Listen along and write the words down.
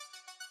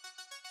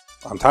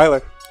I'm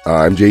Tyler.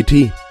 I'm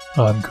JT.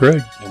 I'm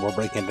Craig. And we're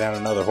breaking down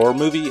another horror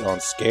movie on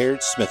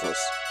Scared Smithless.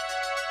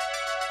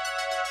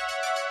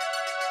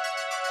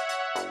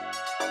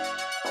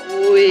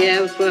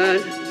 Whoever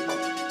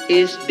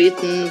is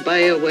bitten by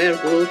a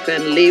werewolf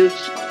and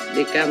lives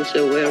becomes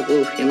a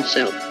werewolf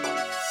himself.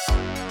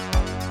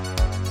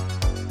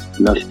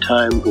 Enough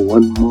time for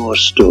one more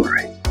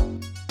story.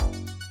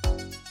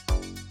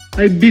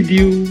 I bid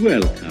you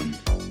welcome.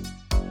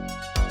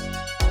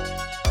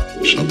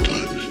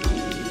 Sometimes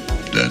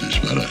that is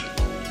better.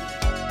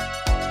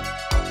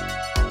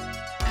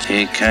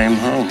 He came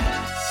home.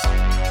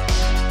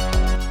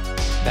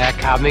 They're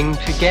coming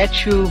to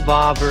get you,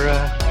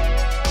 Barbara.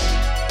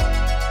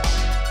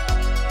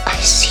 I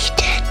see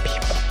dead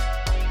people.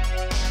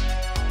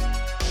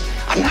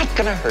 I'm not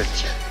gonna hurt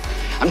you.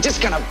 I'm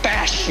just gonna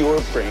bash your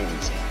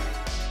brains in.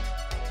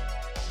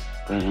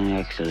 What an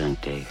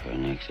excellent day for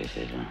an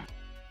exorcism.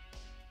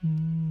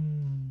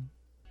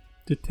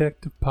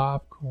 Detective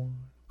Popcorn.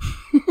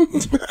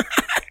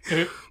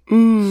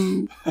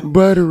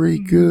 Buttery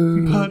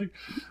good.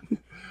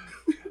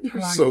 You're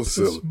Like so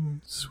silly.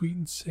 some sweet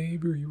and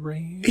savory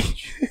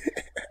ranch.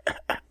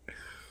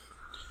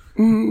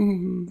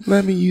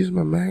 Let me use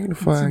my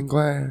magnifying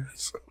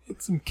glass.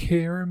 It's some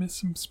caramel,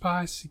 some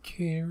spicy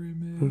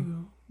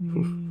caramel.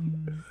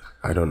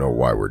 I don't know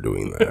why we're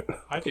doing that.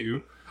 I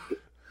do.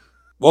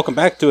 Welcome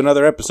back to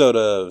another episode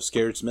of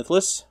Scared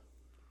Smithless,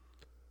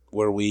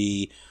 where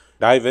we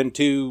dive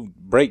into,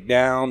 break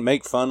down,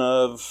 make fun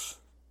of,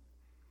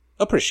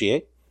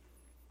 appreciate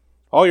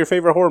all your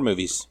favorite horror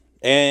movies,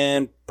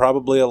 and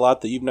probably a lot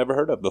that you've never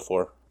heard of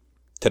before.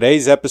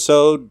 Today's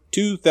episode,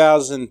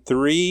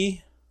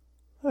 2003.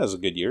 That was a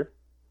good year.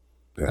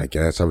 I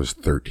guess I was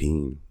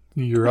 13.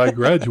 The year I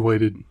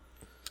graduated.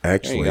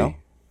 Actually. There you go.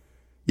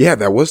 Yeah,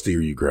 that was the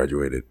year you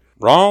graduated.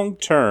 Wrong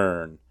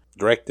Turn,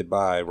 directed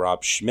by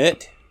Rob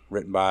Schmidt,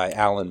 written by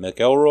Alan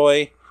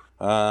McElroy,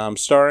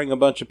 starring a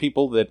bunch of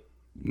people that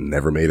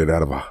Never made it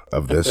out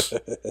of this.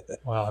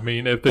 Well, I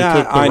mean, if they Yeah,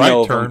 took the I know right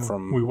of them turn,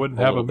 from we wouldn't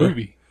a have a little bit.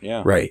 movie.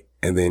 Yeah. Right.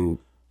 And then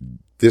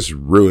this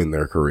ruined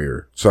their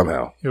career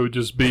somehow. It would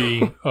just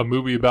be a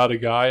movie about a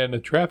guy in a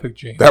traffic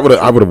jam. I would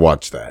have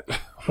watched that.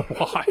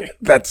 Why?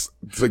 It's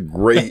a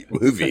great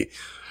movie.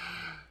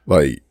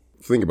 Like,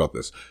 think about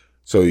this.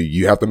 So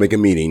you have to make a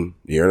meeting.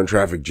 You're in a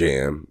traffic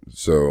jam.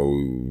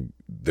 So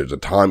there's a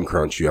time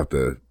crunch you have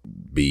to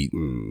beat.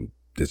 And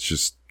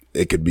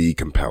it could be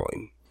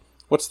compelling.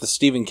 What's the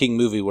Stephen King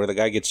movie where the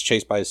guy gets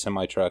chased by a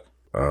semi-truck?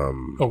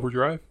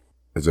 Overdrive?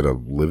 Is it a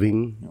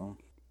living?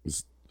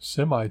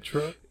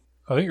 Semi-truck?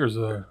 I think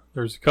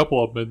there's a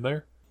couple of them in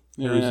there.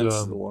 Yeah, There's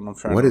that's the one I'm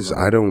trying What to is,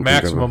 remember. I don't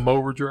Maximum think of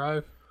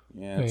Overdrive.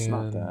 Yeah, it's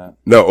not and- that.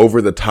 No,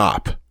 Over the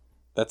Top.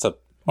 That's a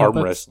No, arm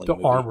that's wrestling the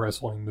movie. arm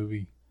wrestling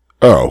movie.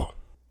 Oh.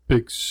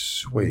 Big Wait,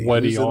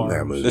 sweaty who's in arms.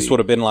 that movie? This would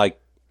have been like,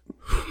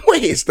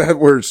 Wait, is that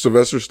where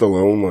Sylvester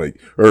Stallone,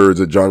 or is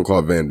it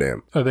Jean-Claude Van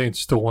Damme? I think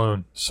it's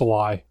Stallone.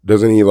 Sly.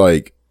 Doesn't he,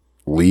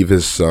 leave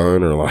his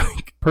son or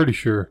Pretty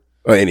sure.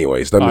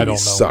 anyways, that I movie don't know.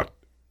 sucked.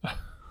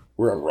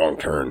 We're on Wrong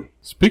Turn.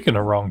 Speaking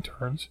of wrong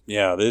turns,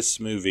 yeah, this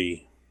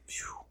movie.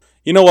 Phew.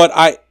 You know what?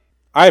 I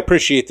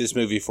appreciate this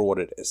movie for what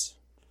it is.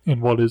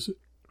 and what is it?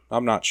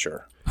 I'm not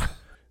sure,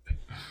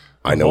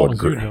 I know long what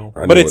as you know.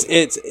 but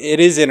it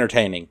is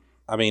entertaining.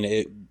 I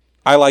mean,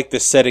 I like the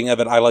setting of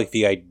it. I like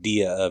the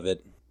idea of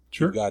it.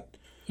 Sure. You got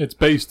It's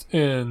based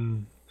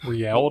in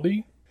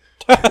reality.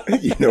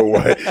 You know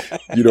what?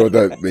 You know what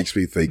that makes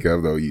me think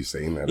of, though, you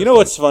saying that? You know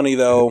what's funny,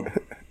 though?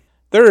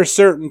 There are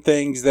certain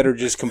things that are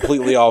just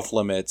completely off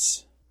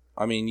limits.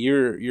 I mean,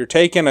 you're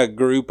taking a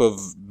group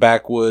of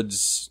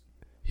backwoods,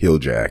 Hill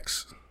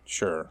Jacks.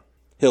 sure,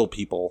 hill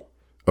people,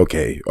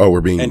 Okay. Oh,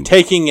 we're being... and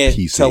taking it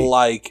PC.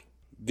 to,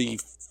 the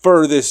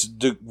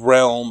furthest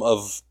realm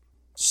of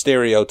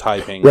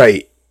stereotyping.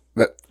 Right.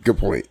 Good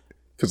point.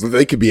 Because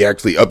they could be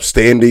actually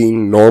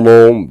upstanding,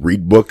 normal,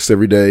 read books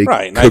every day,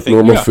 Right, and I cook think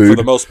normal for food.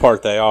 the most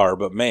part they are,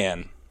 but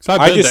man, 'Cause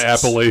I I've been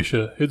just- to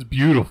Appalachia. It's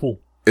beautiful.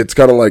 It's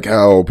kind of like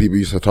how people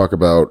used to talk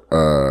about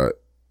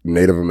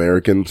Native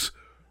Americans,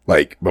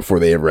 before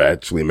they ever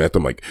actually met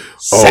them,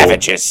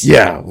 Savages.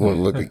 Yeah, well,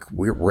 look,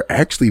 we're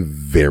actually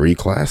very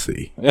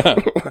classy. Yeah.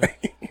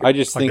 I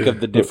just think of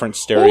the different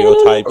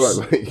stereotypes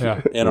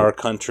Yeah. in our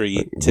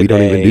country today. We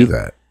don't even do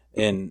that.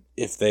 And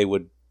if they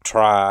would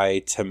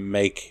try to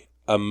make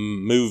a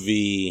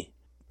movie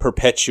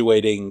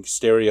perpetuating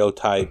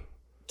stereotype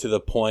to the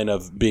point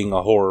of being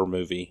a horror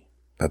movie,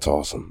 That's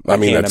awesome. I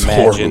mean, can't that's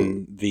imagine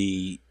horrible.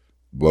 the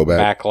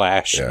Blowback.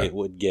 backlash Yeah. it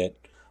would get.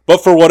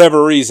 But for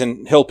whatever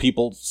reason, hill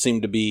people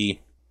seem to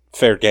be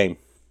fair game.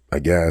 I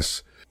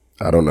guess.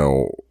 I don't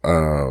know.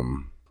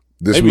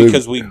 This Maybe movie,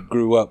 because we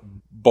grew up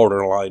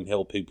borderline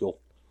hill people.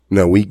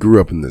 No, we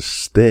grew up in the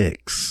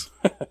sticks,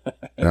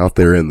 out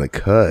there in the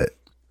cut.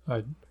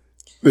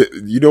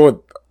 You know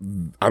what?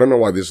 I don't know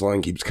why this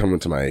line keeps coming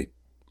to my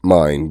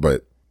mind,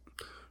 but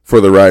for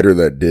the writer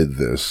that did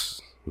this,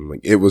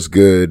 it was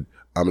good.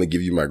 I'm going to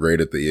give you my grade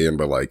at the end,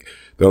 but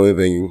the only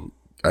thing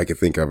I could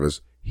think of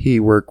is he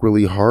worked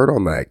really hard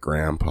on that,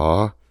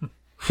 Grandpa.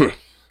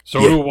 So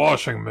do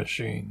washing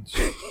machines.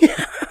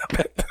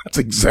 That's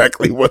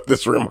exactly what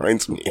this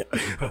reminds me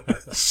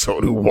of.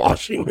 So do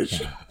washing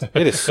machines.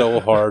 It is so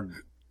hard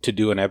to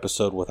do an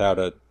episode without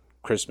a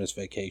Christmas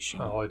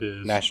Vacation. Oh, it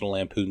is. National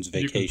Lampoon's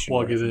Vacation. You can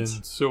plug reference. it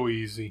in so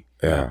easy.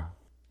 Yeah.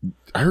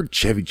 I heard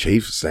Chevy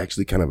Chase is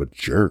actually kind of a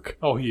jerk.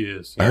 Oh, he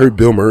is. I heard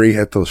Bill Murray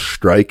had to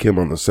strike him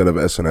on the set of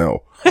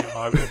SNL.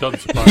 It doesn't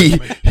surprise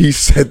me. He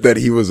said that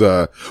he was,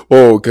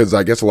 because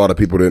I guess a lot of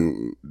people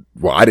didn't,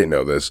 well, I didn't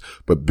know this,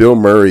 but Bill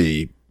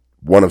Murray,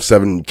 one of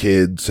 7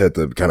 kids, had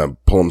to kind of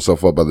pull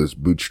himself up by his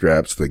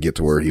bootstraps to get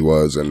to where he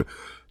was. And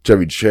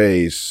Chevy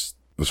Chase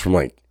was from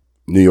like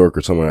New York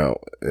or somewhere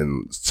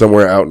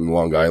out in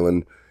Long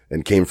Island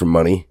and came from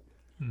money.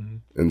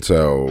 Mm-hmm. And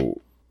so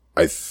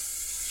I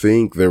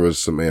think there was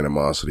some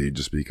animosity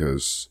just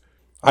because.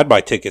 I'd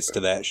buy tickets to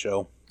that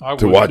show.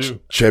 To watch too.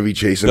 Chevy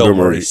Chase and Bill Bill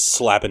Murray Murray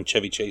slapping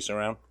Chevy Chase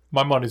around.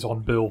 My money's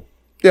on Bill.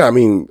 Yeah, I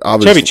mean,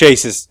 obviously. Chevy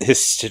Chase is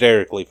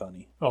hysterically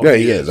funny. Oh, yeah,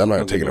 he is. I'm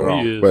not taking it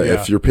wrong. But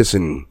if you're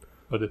pissing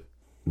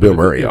Bill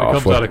Murray off.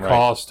 It comes at a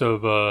cost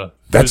of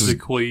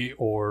physically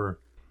or,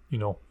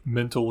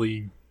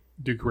 mentally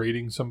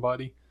degrading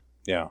somebody.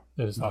 Yeah.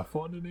 Then it's not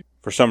fun anymore.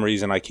 For some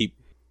reason, I keep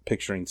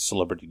picturing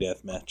Celebrity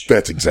Deathmatch.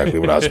 That's exactly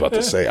what I was about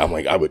to say. I'm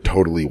like, I would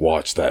totally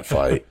watch that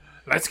fight.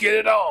 Let's get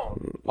it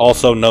on.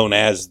 Also known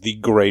as the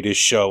greatest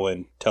show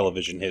in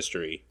television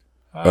history.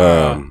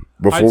 I'd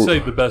say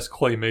the best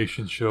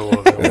claymation show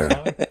of all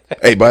time.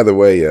 Hey, by the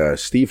way,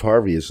 Steve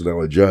Harvey is now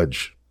a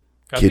judge.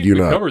 I think we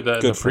covered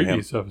that in the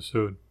previous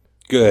episode.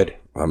 Good.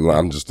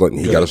 I'm just letting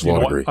he got his law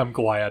degree. I'm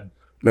glad.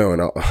 No,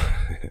 and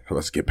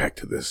let's get back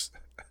to this.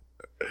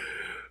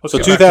 So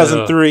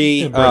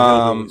 2003.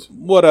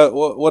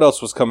 What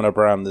else was coming up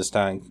around this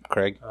time,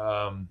 Craig?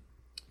 Let's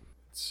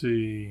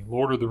see.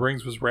 Lord of the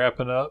Rings was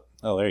wrapping up.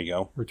 Oh, there you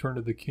go. Return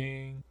of the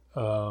King.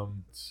 Let's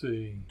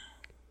see.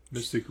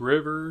 Mystic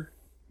River.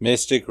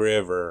 Mystic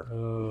River.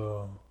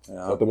 Is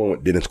that the one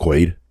with Dennis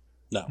Quaid?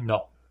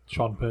 No.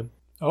 Sean Penn.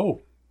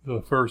 Oh,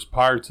 the first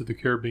Pirates of the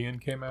Caribbean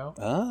came out.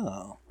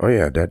 Oh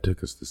yeah, Dad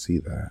took us to see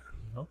that.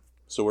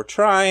 So we're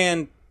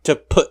trying to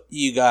put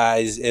you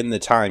guys in the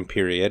time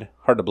period.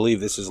 Hard to believe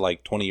this is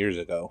like 20 years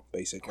ago,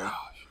 basically.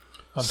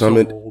 I'm so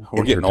old.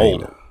 We're getting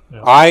old.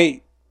 Yeah.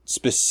 I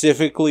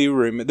specifically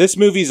remember... This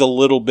movie's a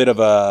little bit of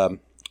a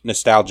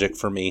nostalgic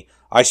for me.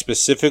 I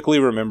specifically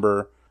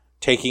remember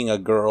taking a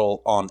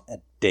girl on a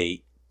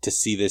date to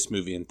see this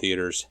movie in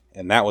theaters,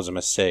 and that was a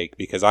mistake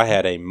because I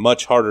had a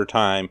much harder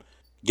time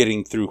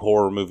getting through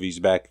horror movies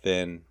back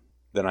then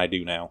than I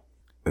do now.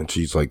 And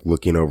she's like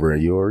looking over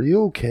at you. Are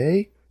you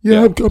okay?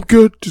 Yeah. I'm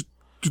good. Just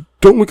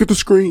don't look at the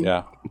screen.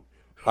 Yeah.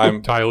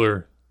 I'm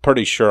Tyler.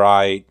 Pretty sure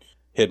I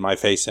hit my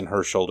face in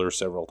her shoulder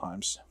several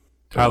times.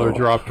 Tyler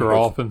dropped her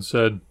off and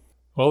said,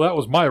 well, that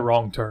was my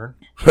wrong turn.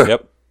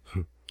 Yep.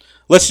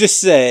 Let's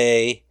just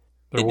say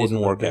it didn't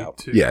work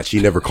out. Yeah,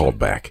 she never called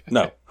back.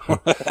 No.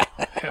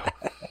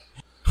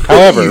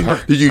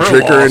 However, did you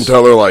trick her and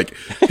tell her like,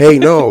 hey,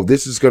 no,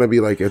 this is going to be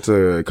like, it's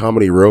a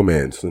comedy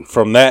romance.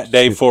 From that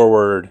day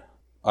forward,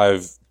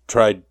 I've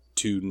tried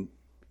to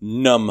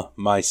numb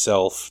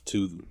myself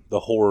to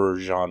the horror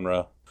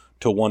genre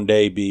to one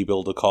day be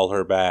able to call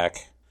her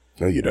back.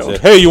 No, you don't.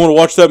 Say, hey, you want to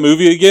watch that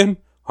movie again?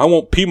 I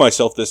won't pee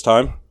myself this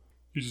time.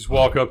 You just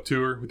walk up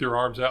to her with your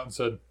arms out and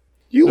said,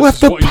 you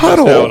left the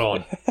puddle. You out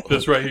on.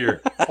 This right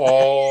here.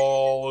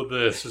 All of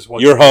this is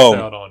what you're home.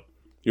 Out on.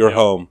 You're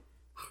home.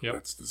 Yep.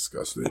 That's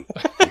disgusting.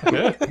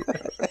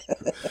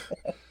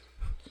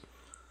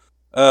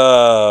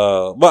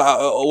 But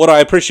what I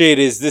appreciate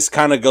is this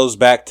kind of goes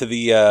back to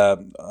the a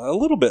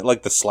little bit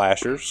like the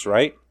slashers,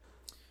 right?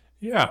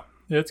 Yeah,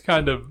 it's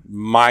kind of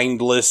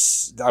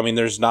mindless. I mean,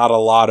 there's not a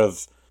lot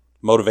of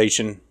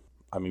motivation.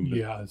 I mean,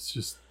 yeah, it's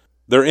just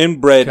they're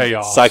inbred,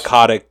 chaos.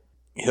 Psychotic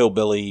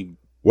hillbilly.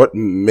 What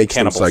makes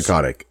cannibals. them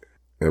psychotic,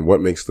 and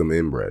what makes them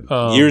inbred?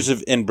 Years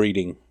of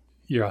inbreeding.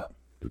 Yeah.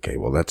 Okay,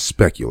 well that's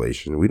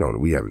speculation.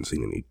 We haven't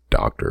seen any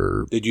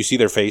doctor. Did you see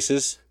their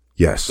faces?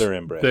 Yes, they're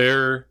inbred.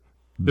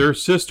 Their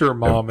sister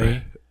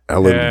mommy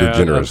Ellen had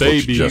DeGeneres a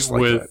baby just like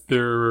with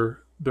that.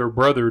 their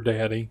brother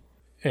daddy,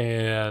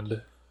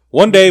 and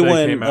one day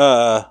when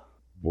a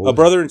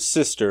brother and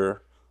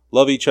sister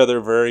love each other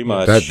very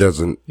much. That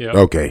doesn't. Yep.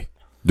 Okay,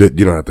 you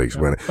don't have to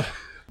explain it.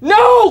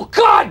 No,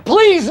 God,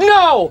 please,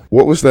 no!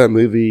 What was that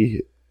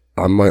movie?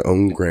 I'm My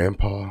Own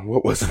Grandpa.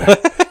 What was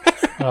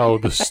that? Oh,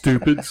 The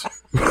Stupids.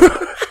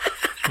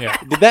 Yeah.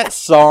 Did that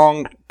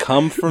song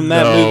come from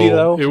that movie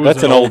though? It was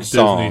That's an old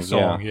Disney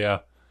song. Yeah.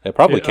 It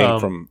probably came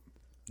from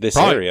this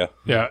area.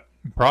 Yeah,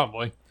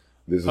 probably.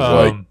 This is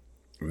like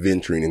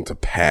venturing into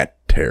Pat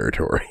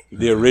territory.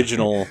 The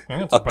original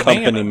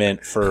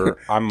accompaniment for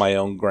I'm My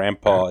Own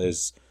Grandpa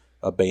is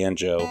a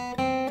banjo.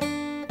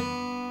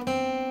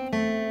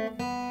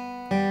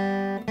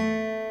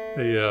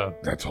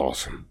 That's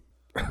awesome.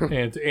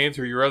 And to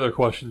answer your other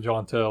question,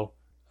 John Tell,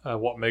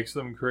 what makes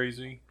them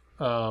crazy?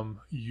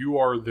 You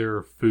are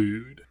their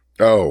food.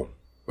 Oh,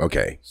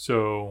 okay.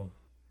 So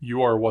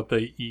you are what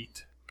they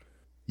eat.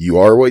 You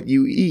are what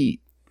you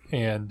eat.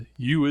 And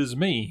you is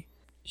me.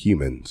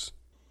 Humans.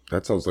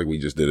 That sounds like we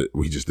just did it.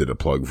 We just did a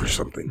plug for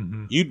something.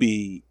 Mm-hmm. You'd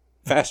be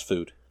fast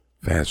food.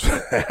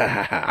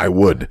 I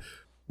would.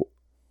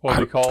 What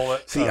do you call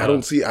it? See, I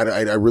don't see. I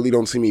really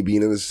don't see me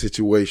being in this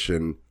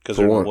situation Because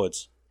they're in the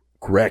woods.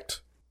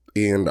 Correct.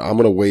 And I'm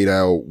gonna wait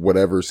out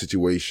whatever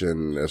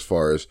situation as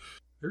far as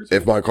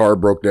if my car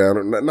broke down.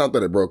 Or not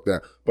that it broke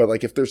down, but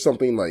like if there's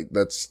something like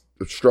that's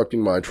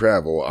obstructing my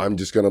travel, I'm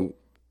just gonna.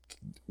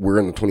 We're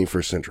in the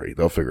 21st century.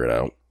 They'll figure it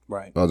out.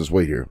 Right. I'll just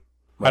wait here.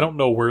 I don't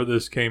know where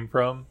this came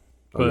from,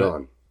 I'm but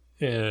gone.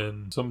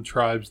 in some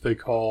tribes they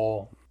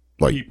call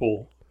Like-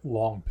 people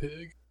long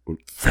pig.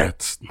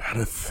 That's not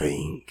a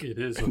thing. It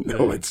is a thing.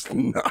 No, it's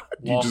not.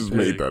 You Long just pig.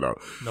 made that up.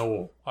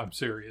 No, I'm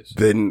serious.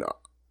 Then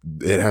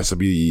it has to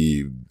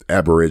be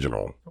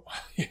Aboriginal.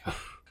 Yeah.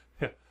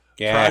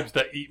 Tribes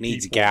that eat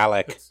Needs people.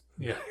 Gallic.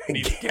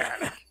 Needs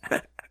Gallic.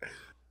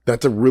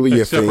 That's a really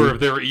Except a for thing.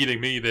 if they were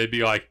eating me, they'd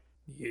be like,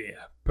 yeah,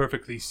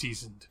 perfectly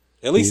seasoned.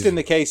 At least in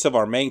the case of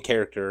our main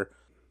character,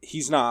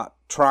 he's not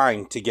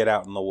trying to get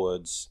out in the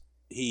woods.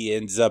 He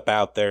ends up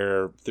out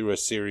there through a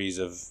series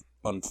of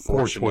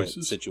unfortunate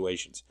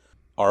situations.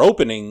 Our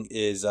opening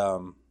is a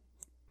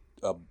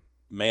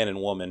man and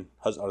woman.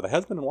 Are they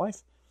husband and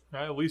wife?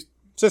 At least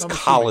it says I'm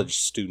college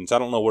students. I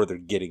don't know where they're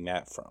getting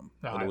that from.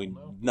 I don't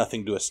know.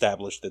 Nothing to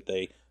establish that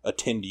they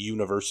attend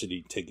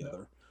university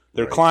together.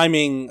 They're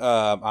climbing.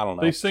 I don't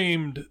know.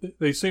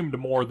 They seemed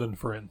more than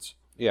friends.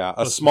 Yeah,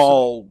 a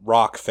small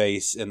rock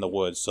face in the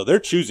woods. So they're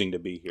choosing to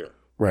be here.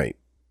 Right.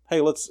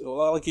 Hey, like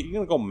you're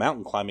gonna go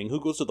mountain climbing. Who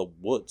goes to the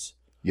woods?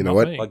 You know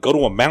what? me. Like go to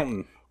a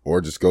mountain Or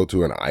just go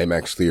to an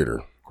IMAX theater.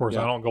 Of course,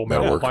 I don't go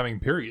That'll mountain work. climbing,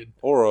 period.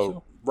 or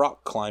a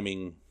rock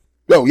climbing.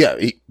 Oh, yeah.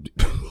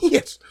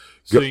 Yes.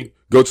 See-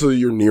 Go to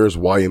your nearest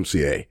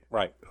YMCA.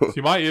 Right.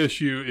 See, my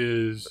issue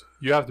is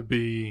you have to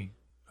be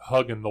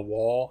hugging the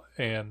wall,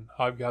 and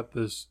I've got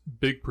this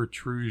big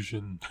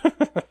protrusion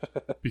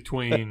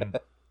between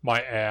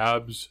my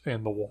abs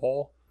and the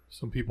wall.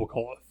 Some people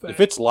call it fat. If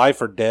it's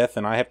life or death,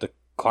 and I have to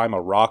climb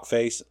a rock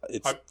face,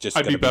 it's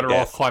I'd be better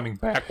death. off climbing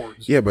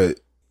backwards. Yeah, but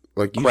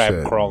like you Crab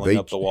said, crawling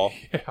up the wall.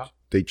 Yeah.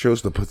 they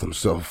chose to put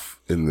themselves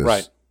in this.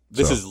 Right.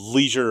 This So, is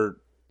leisure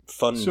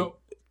fun. So,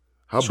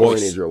 how boring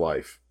choice. is your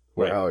life?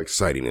 Or Right. how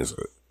exciting is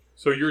it?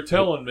 so you're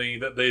telling me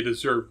that they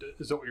deserved it?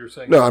 Is that what you're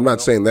saying? No, I'm not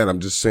saying that.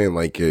 I'm just saying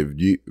like if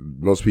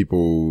most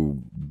people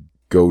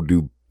go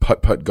do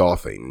putt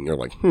golfing, and you're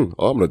like, I'm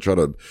gonna try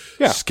to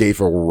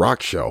scale a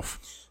rock shelf.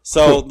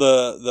 So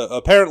the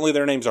apparently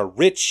their names are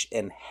Rich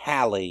and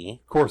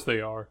Hallie. Of course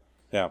they are.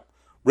 Yeah.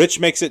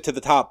 Rich makes it to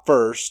the top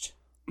first.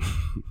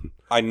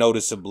 I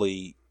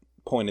noticeably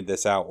pointed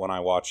this out when I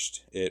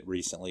watched it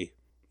recently.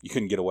 You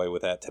couldn't get away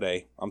with that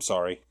today. I'm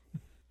sorry.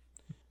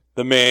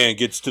 The man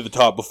gets to the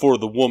top before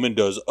the woman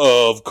does,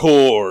 of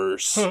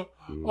course.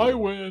 I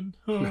win.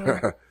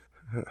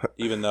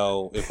 Even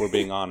though, if we're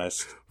being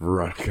honest,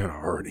 Veronica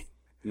Hardy.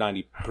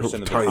 90% of the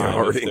Tanya time,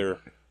 Harding. if they're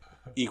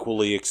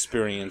equally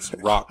experienced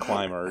rock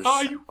climbers,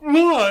 I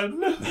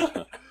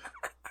won.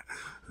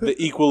 the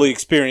equally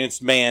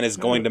experienced man is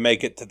going to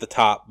make it to the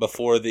top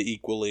before the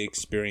equally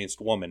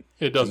experienced woman.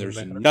 It doesn't And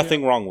there's matter.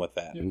 nothing wrong with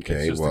that. Okay,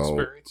 It's just well,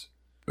 experience.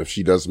 if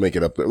she does make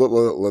it up there,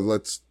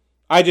 let's.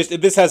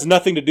 This has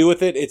nothing to do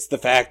with it. It's the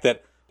fact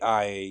that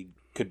I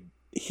could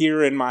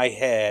hear in my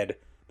head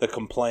the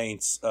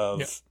complaints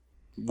of,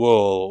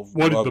 well,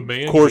 What did of the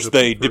man course get up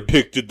they there first?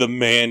 depicted the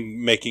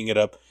man making it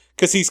up.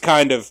 Because he's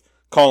kind of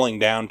calling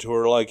down to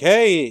her like,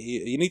 hey,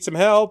 you need some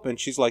help? And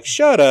she's like,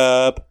 shut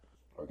up.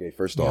 Okay,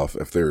 first off,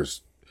 if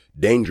there's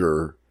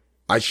danger,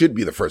 I should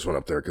be the first one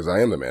up there because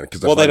I am the man.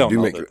 Because Well, they don't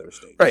know that there's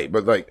danger. Right,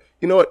 but like,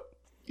 you know what?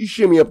 You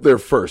shimmy up there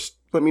first.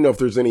 Let me know if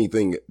there's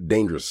anything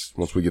dangerous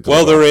once we get to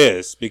Well, the there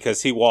is,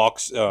 because he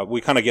walks,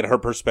 we kind of get her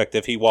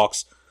perspective. He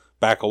walks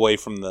back away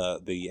from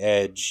the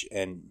edge.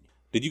 And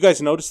did you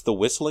guys notice the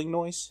whistling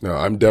noise? No,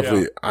 I'm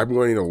definitely, I'm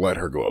going to let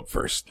her go up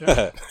first.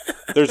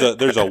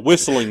 There's a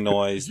whistling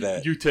noise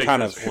that You take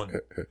kind this of one.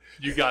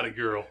 You got it,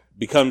 girl.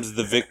 becomes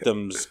the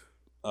victim's,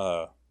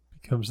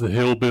 Becomes the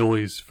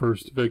hillbilly's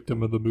first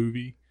victim of the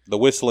movie. the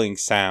whistling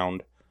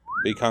sound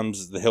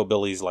becomes the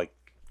hillbilly's like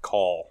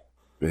call.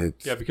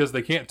 It's Yeah, because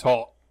they can't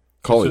talk.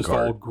 calling It's just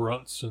all card.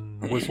 grunts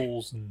and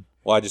whistles and.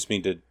 Well, I just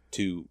mean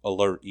to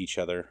alert each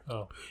other.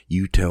 Oh,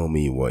 You tell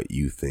me what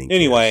you think.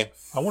 Anyway,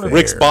 is I wonder if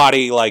fair. Rick's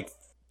body like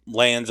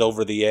lands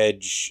over the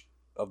edge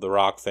of the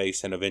rock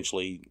face and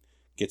eventually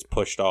gets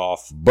pushed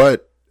off.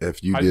 But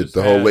if you I did just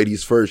the whole had-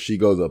 ladies first, she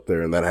goes up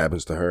there and that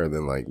happens to her.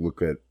 Then like,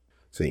 look at,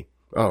 see,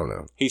 I don't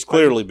know. He's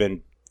clearly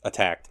been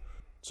attacked.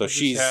 So I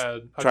she's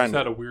just trying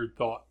had to. a weird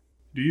thought.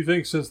 Do you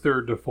think since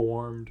they're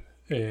deformed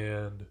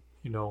and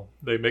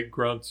they make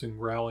grunts and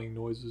growling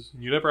noises,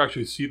 and you never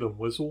actually see them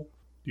whistle?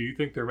 Do you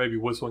think they're maybe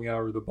whistling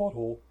out of the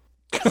butthole?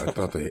 I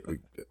thought they,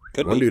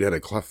 Could one be. dude had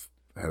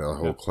a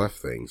whole cleft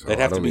thing. So They'd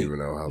I have to don't be- even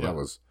know how that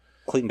was.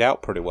 Cleaned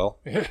out pretty well.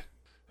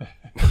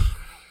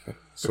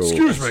 So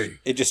Excuse me.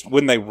 It just,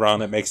 when they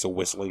run, it makes a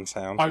whistling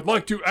sound. I'd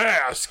like to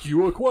ask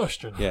you a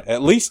question. Yeah,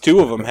 at least two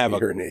of them have a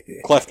Hearing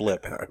it. cleft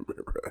lip. I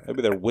remember that.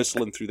 Maybe they're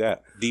whistling through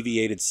that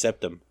deviated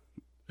septum.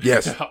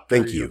 Yes, Yeah,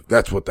 thank there you. you go.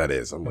 That's what that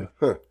is. I'm like,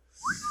 huh.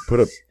 Put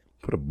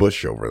a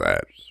bush over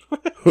that.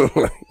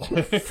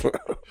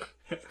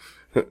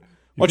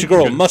 Why don't you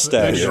grow a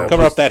mustache?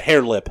 Cover up that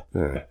hair lip.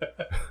 Yeah.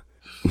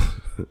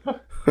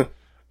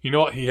 You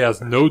know what? He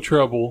has no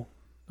trouble.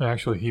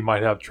 Actually, he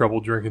might have trouble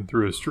drinking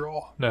through a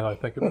straw. Now I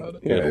think about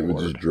it. Yeah, it would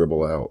just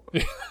dribble out.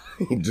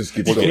 He just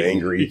gets so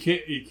angry.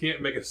 He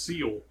can't make a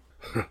seal.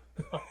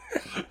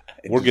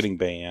 We're getting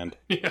banned.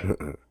 Yeah.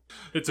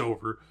 It's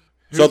over.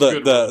 So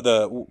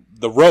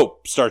the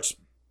rope starts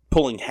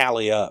pulling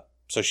Hallie up.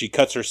 So she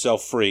cuts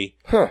herself free.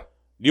 Huh.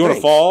 Do you want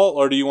to fall,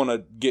 or do you want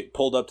to get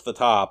pulled up to the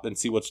top and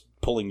see what's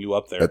pulling you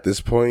up there? At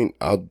this point,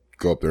 I'll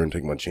go up there and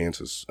take my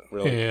chances.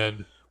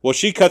 Really? Well,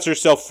 she cuts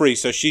herself free,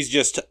 so she's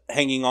just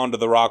hanging onto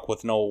the rock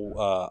with no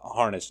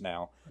harness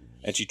now.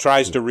 And she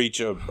tries to reach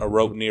a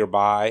rope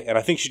nearby, and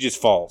I think she just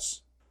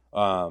falls.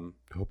 Hope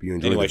you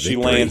enjoy anyway, the she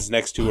victory. lands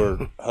next to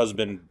her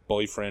husband,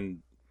 boyfriend,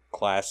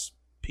 class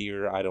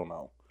peer. I don't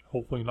know.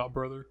 Hopefully not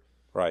brother.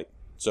 Right.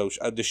 So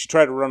does she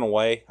try to run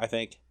away, I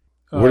think?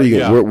 What are you?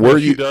 Yeah, where are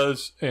you? She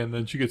does, and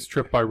then she gets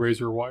tripped by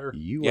razor wire.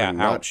 You are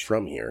not ouch.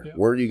 from here. Yeah.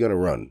 Where are you going to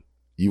run?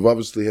 You've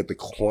obviously had to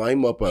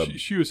climb up a...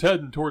 She was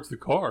heading towards the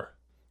car.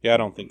 Yeah, I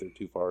don't think they're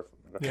too far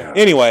from her. Yeah.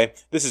 Anyway,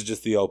 this is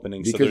just the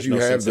opening. Because so there's you no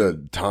have sense the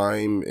in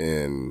time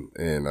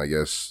and I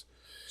guess...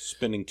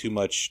 spending too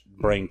much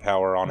brain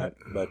power on it.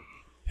 But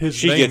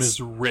His name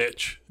is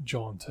Rich,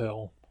 John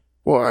Tell.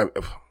 Well,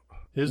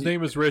 His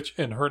name is Rich,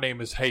 and her name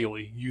is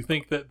Haley. You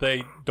think that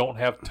they don't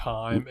have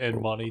time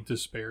and money to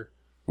spare?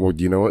 Well,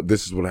 you know what?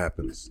 This is what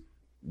happens.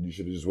 You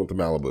should have just went to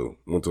Malibu,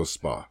 went to a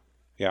spa.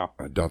 Yeah.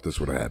 I doubt this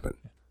would have happened.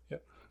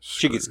 Yep.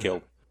 She gets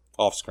killed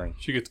off screen.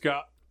 She gets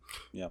got.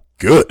 Yeah.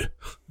 Good.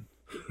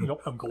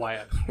 Nope, I'm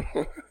glad.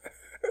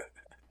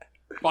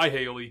 Bye,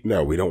 Haley.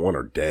 No, we don't want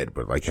her dead,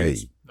 but like, hey,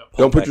 No.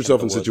 don't put back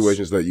yourself in in the woods.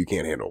 situations that you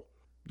can't handle.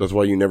 That's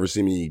why you never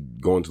see me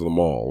going to the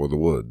mall or the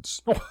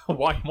woods.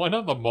 Why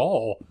not the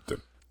mall?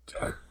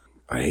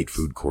 I hate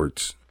food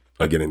courts.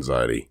 I get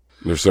anxiety.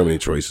 There's so many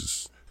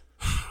choices.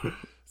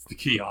 It's the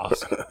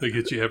kiosk. They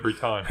get you every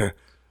time.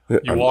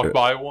 You walk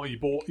by one.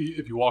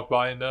 If you walk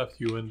by enough,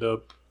 you end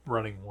up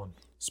running one.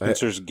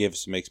 Spencer's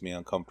gifts makes me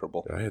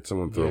uncomfortable. I had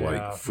someone throw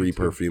Yeah, like free me too.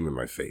 perfume in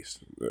my face.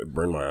 It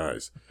burned my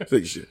eyes. It's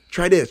like,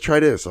 try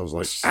this. I was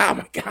like, oh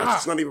my gosh,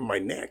 it's not even my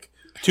neck.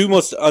 Two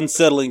most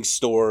unsettling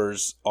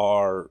stores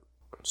are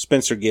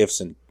Spencer Gifts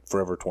and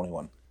Forever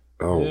 21.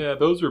 Oh, Yeah,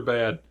 those are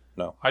bad.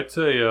 No. I'd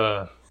say,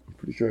 I'm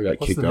pretty sure I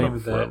got What's kicked the out name of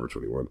of that? Forever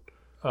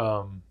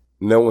 21.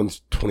 No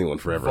one's 21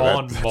 forever.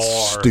 Von That's Maur.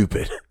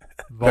 stupid.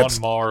 Von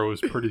Maur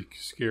was pretty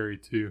scary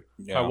too.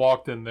 Yeah. I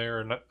walked in there,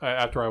 and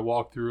after I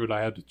walked through it,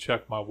 I had to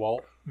check my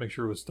wallet, make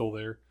sure it was still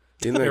there.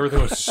 Isn't that-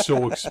 Everything was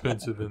so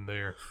expensive in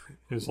there.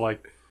 It was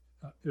like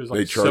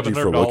They charge you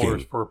for $700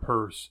 looking. for a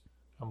purse.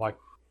 I'm like,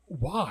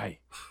 why?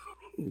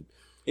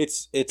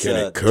 It's Can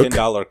a it cook?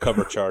 $10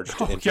 cover charge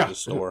to enter the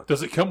store.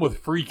 Does it come with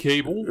free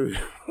cable?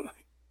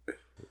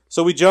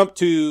 So we jump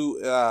to,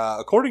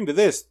 according to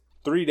this,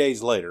 3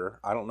 days later.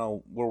 I don't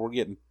know where we're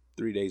getting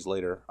 3 days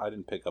later. I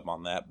didn't pick up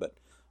on that. But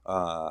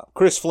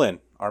Chris Flynn,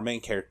 our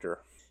main character,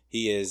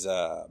 he is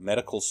a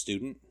medical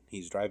student.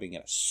 He's driving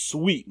in a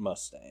sweet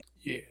Mustang.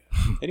 Yeah.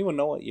 Anyone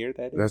know what year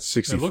that is? That's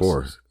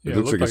 64. It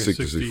looks like a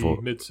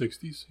 64.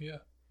 Mid-60s, yeah.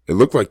 It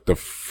looked like the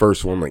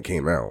first one that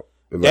came out.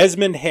 It looked-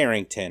 Desmond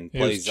Harrington It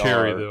was plays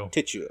cherry, our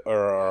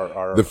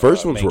though. the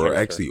first ones main were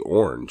character. actually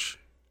orange.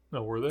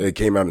 No, were they? It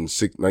came out in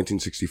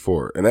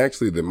 1964. And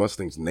actually, the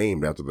Mustang's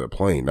named after the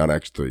plane, not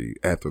actually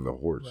after the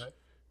horse. Right.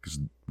 Because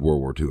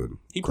World War II.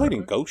 He played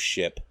in Ghost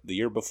Ship the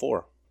year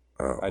before.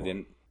 Oh. I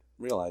didn't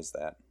realize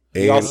that.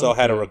 He And- also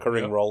had a Yeah,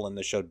 recurring yeah. role in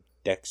the show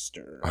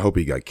Dexter. I hope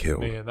he got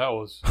killed. Man, that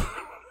was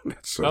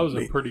That's so that was a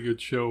mean. pretty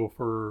good show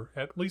for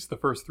at least the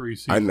first 3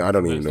 seasons. I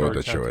don't and even then know what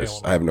that started show kinda is.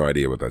 tailing I have off. no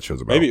idea what that show's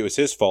about. Maybe it was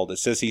his fault. It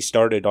says he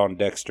started on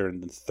Dexter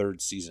in the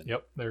 3rd season.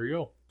 Yep, there you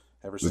go.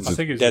 Ever It's since a- I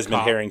think he's a Desmond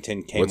cop.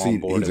 Harrington came What's on he?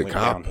 board He's and a went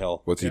cop.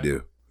 downhill. What's he Yeah.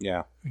 do?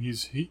 Yeah.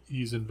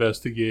 He's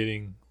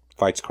investigating,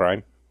 Fights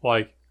crime.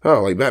 like,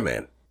 Oh, like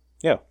Batman.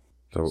 Yeah.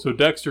 so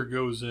Dexter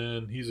goes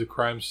in. He's a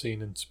crime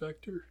scene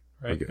inspector,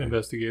 right? Okay.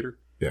 Investigator,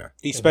 Yeah,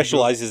 He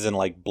specializes in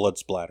like blood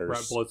splatters.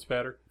 right? Blood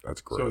spatter. that's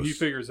gross. So he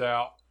figures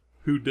out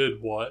who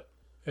did what,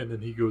 and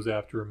then he goes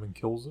after him and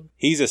kills him.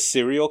 He's a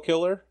serial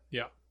killer,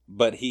 Yeah,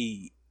 but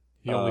he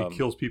he only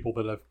kills people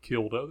that have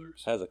killed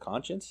others. has a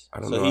conscience. I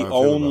don't so know he how I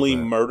feel about only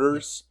that.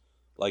 murders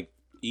like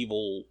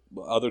evil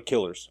other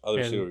killers, other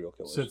And serial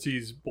killers. Since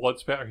he's blood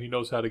spatter, he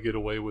knows how to get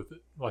away with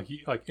it.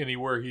 Like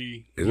anywhere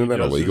he Isn't that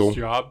does illegal? His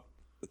job.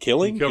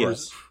 Killing? He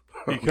covers.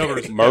 Yes. He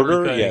covers Murder?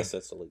 everything. Yes,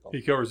 that's illegal.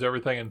 He covers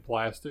everything in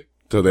plastic.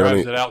 So they Drives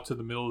only. it out to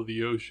the middle of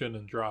the ocean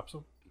and drops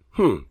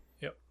them.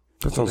 Yep.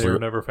 That sounds They were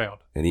like. never found.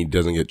 And he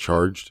doesn't get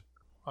charged.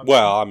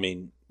 Well, I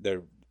mean,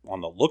 they're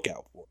on the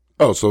lookout for it.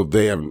 Oh, so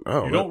they haven't.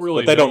 Oh, You don't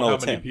really But they know, don't know how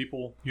it's many him.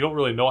 people. You don't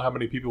really know how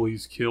many people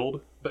he's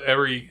killed. But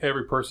every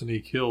person he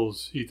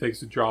kills, he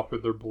takes a drop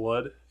of their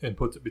blood and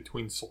puts it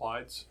between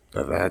slides.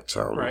 that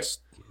sounds. Right.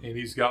 And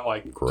he's got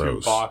like 2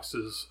 Gross.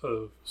 boxes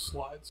of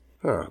slides.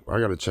 Huh, I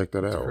got to check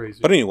that It's out. crazy.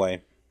 But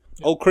anyway,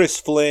 old Chris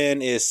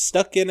Flynn is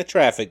stuck in a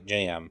traffic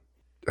jam.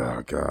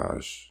 Oh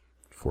gosh.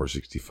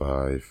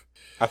 465.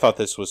 I thought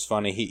this was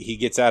funny. He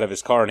gets out of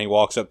his car and he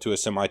walks up to a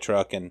semi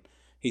truck and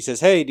he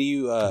says, "Hey, do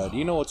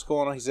you know what's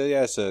going on?" He said,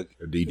 "Yeah, it's a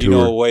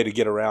detour. A way to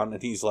get around."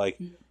 And he's like,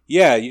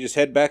 "Yeah, you just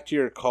head back to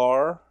your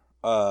car,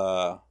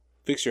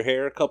 fix your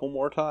hair a couple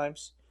more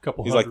times,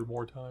 He's hundred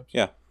more times."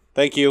 Yeah,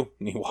 thank you,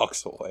 and he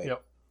walks away.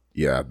 Yep.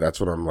 Yeah, that's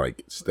what I'm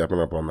like, stepping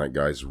up on that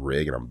guy's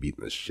rig and I'm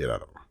beating the shit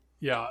out of him.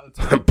 Yeah,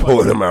 I'm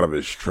pulling him out of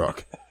his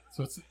truck.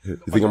 So it's, you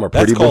think I'm a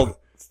pretty That's called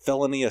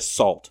felony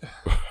assault.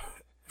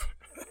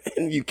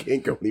 And you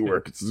can't go anywhere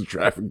because it's a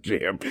traffic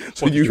jam.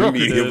 So you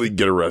immediately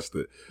get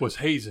arrested. Was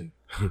hazing.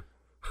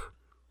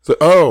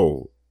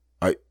 So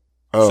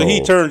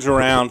he turns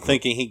around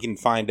thinking he can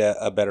find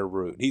a better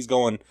route. He's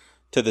going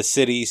to the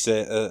city.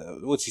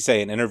 What's he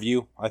say? An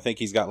interview? I think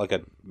he's got like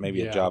a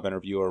job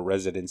interview or a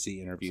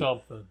residency interview.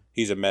 Something.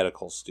 He's a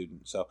medical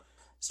student. So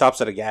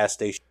stops at a gas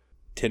station,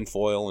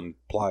 tinfoil and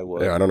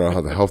plywood. Yeah, I don't know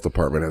how the health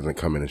department hasn't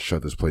come in and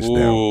shut this place down.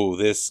 Ooh,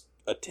 this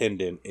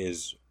attendant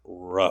is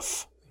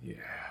rough.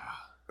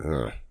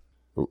 Yeah.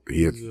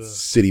 He had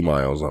city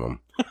miles on him.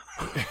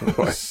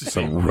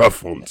 Some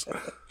rough ones.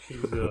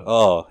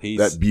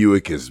 That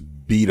Buick is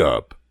beat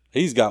up.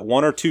 He's got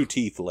 1 or 2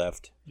 teeth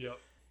left. Yep.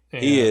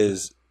 He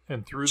is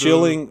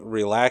chilling,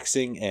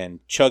 relaxing,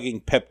 and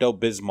chugging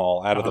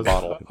Pepto-Bismol out of the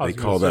bottle. They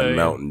call that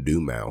Mountain Dew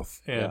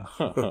mouth. And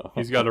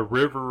he's got a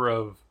river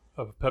of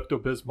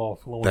Pepto-Bismol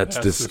flowing That's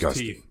past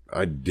disgusting. his teeth.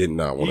 I did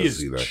not want to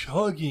see that. He is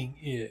chugging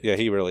it. Yeah,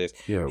 he really is.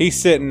 Yeah. He's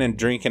sitting and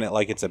drinking it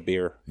like it's a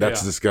beer.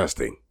 That's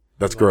disgusting.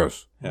 That's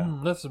gross.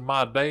 Yeah. This is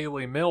my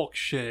daily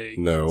milkshake.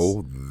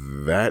 No,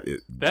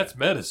 that's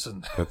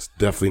medicine. That's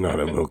definitely not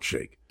a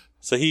milkshake.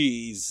 So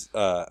he's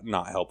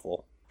not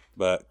helpful.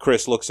 But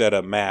Chris looks at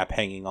a map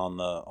hanging on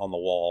the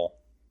wall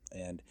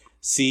and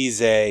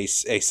sees a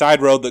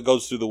side road that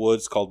goes through the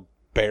woods called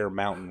Bear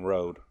Mountain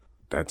Road.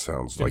 That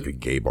sounds like a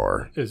gay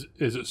bar. Is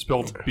it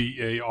spelled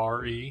Bare?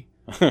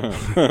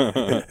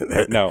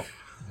 No,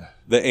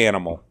 the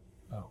animal.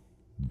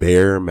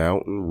 Bear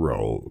Mountain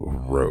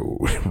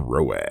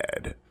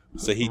Road.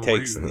 So he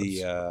takes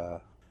the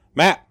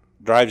map,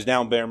 drives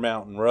down Bear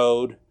Mountain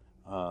Road,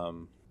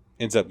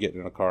 ends up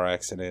getting in a car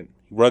accident.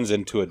 He runs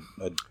into a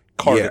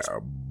car that's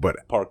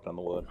parked on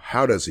the wood.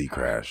 How does he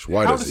crash?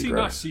 Why does he crash?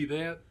 Not see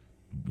that?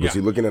 Was he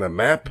looking at a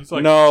map?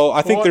 Like, no,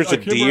 I think there's a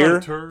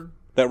deer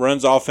that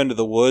runs off into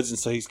the woods, and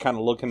so he's kind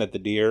of looking at the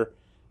deer.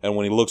 And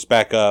when he looks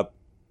back up,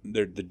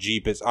 the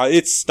Jeep is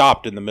it's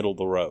stopped in the middle of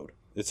the road.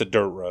 It's a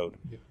dirt road.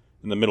 Yeah.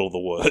 In the middle of the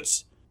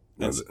woods.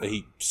 And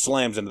he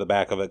slams into the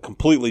back of it,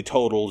 completely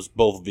totals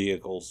both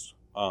vehicles.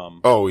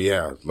 Oh,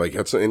 yeah. Like,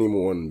 had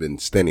anyone been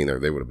standing there,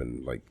 they would have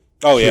been, like,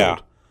 oh, killed. Yeah.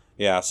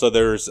 Yeah, so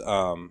there's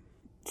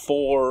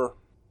 4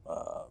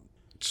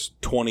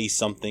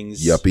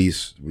 20-somethings.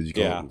 Yuppies. What you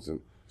call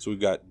them? So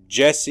we've got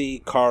Jesse,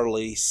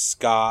 Carly,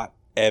 Scott,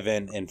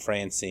 Evan, and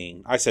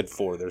Francine. I said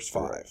 4. There's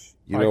 5.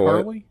 You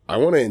know what? I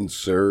want to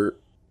insert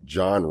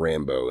John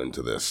Rambo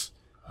into this.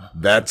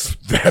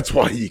 That's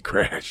why he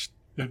crashed.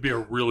 It'd be a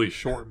really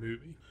short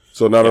movie.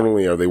 So not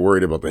only are they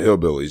worried about the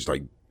hillbillies,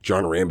 like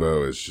John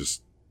Rambo is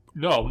just...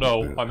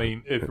 No. I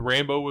mean, if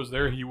Rambo was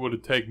there, he would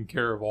have taken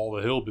care of all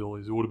the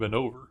hillbillies. It would have been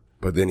over.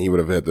 But then he would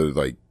have had to,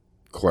 like,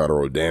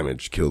 collateral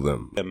damage, kill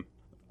them.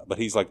 But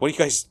he's like, what are you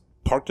guys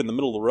parked in the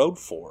middle of the road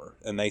for?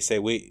 And they say,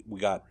 we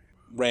got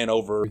ran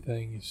over.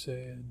 Everything you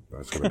said.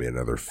 That's going to be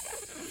another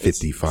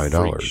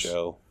 $55.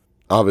 Show.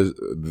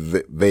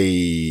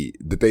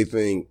 Did they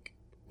think,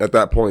 at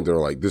that point, they were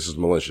like, this is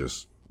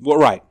malicious? Well,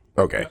 right.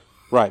 Okay.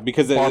 Right,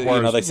 because they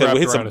said we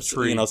hit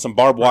some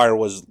barbed wire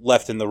was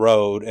left in the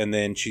road, and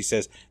then she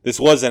says this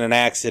wasn't an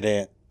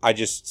accident. I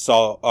just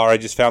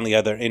found the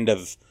other end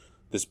of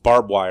this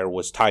barbed wire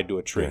was tied to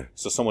a tree,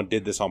 so someone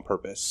did this on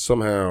purpose.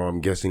 Somehow,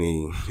 I'm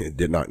guessing it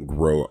did not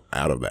grow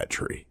out of that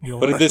tree.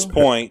 But at this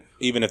point,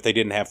 even if they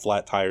didn't have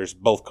flat tires,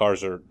 both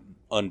cars are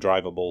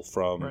undrivable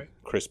from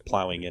Chris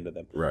plowing into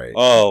them. Right.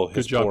 Oh,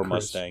 his poor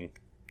Mustang.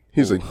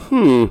 He's like,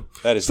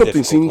 that is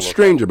something seems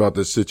strange about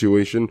this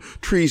situation.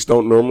 Trees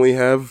don't normally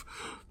have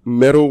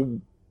metal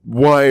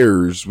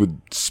wires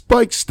with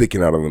spikes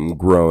sticking out of them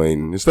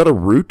growing. Is that a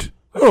root?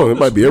 Oh, it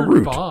might be a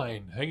root.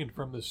 Vine hanging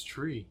from this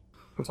tree.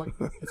 It's like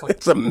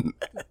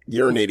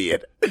you're an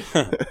idiot.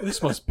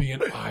 This must be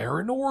an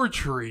iron ore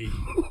tree.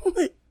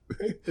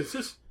 Is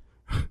this?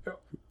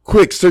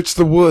 Quick, search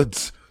the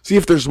woods. See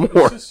if there's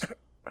more.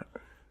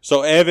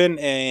 So Evan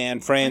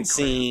and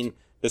Francine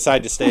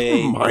decide to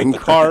stay with the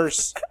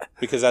cars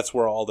because that's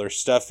where all their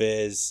stuff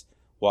is,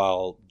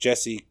 while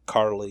Jesse,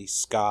 Carly,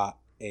 Scott,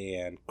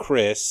 and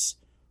Chris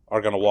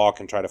are going to walk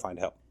and try to find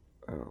help.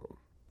 Oh.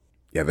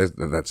 Yeah,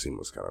 that scene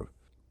was kind of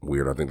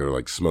weird. I think they're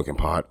like smoking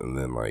pot and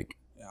then like...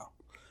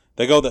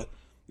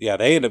 Yeah.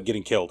 They end up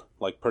getting killed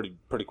like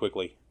pretty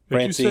quickly. Did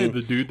Francine, you say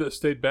the dude that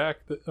stayed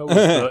back? That was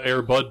the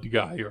Air Bud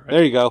guy, right?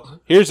 There you go.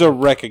 Here's a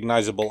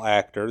recognizable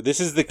actor. This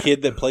is the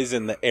kid that plays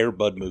in the Air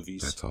Bud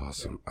movies. That's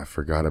awesome. I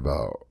forgot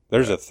about...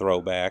 There's a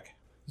throwback.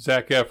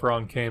 Zac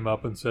Efron came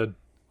up and said,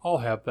 I'll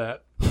have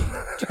that.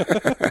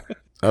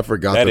 I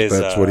forgot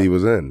that's what he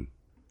was in.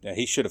 Yeah,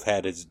 he should have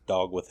had his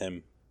dog with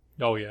him.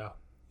 Oh, yeah.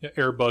 Yeah,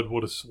 Air Bud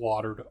would have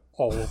slaughtered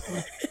all of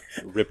them.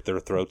 Ripped their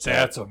throats out.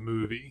 That's a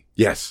movie.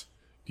 Yes.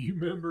 Do you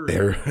remember?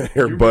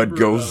 Air Bud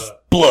goes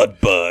Blood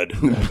Bud.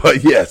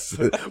 But yes.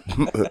 Do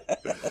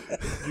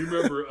you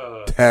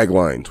remember?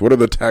 Taglines. What are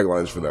the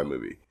taglines for that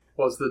movie?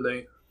 What's the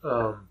name?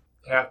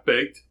 Half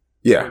Baked.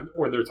 Yeah.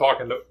 When they're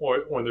talking,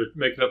 when they're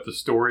making up the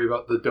story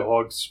about the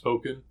dogs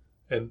smoking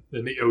and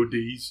the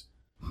ODs.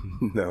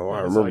 No,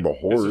 I remember the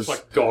horse. It's just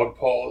like dog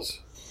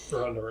paws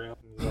running around.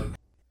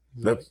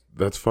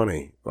 That's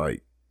funny.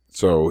 Like,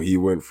 so he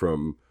went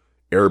from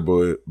Air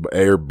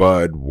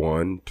Bud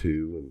 1,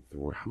 2,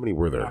 and 3. How many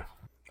were there?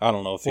 I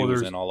don't know if he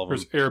was in all of them.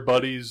 There's Air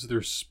Buddies,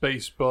 there's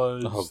Space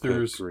Buds,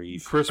 there's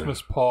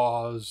Christmas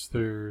Paws,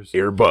 there's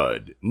Air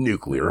Bud,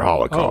 Nuclear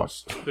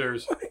Holocaust.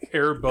 There's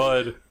Air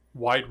Bud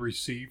Wide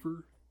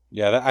Receiver.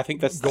 Yeah, I think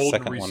that's the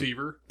Golden second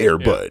Receiver. one. Air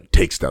Bud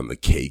takes down the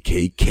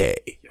KKK.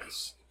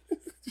 Yes.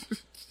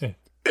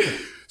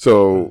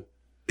 So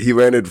he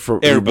landed from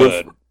Air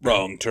Bud,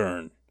 wrong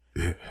turn.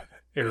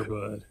 Air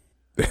Bud.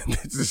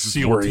 This is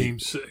SEAL Team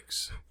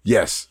 6.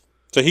 Yes.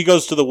 So he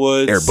goes to the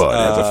woods Air Bud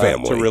has a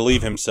family. to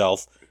relieve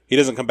himself. He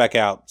doesn't come back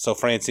out, so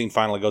Francine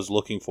finally goes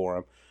looking for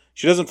him.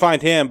 She doesn't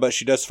find him, but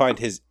she does find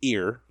his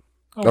ear.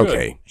 Oh,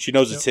 okay. Good. She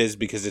knows it's his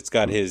because it's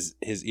got his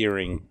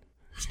earring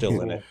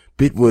still in it.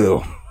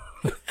 Bitwill.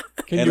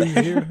 Can you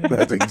hear me?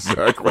 That's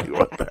exactly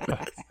what that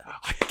is.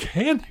 I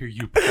can hear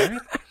you,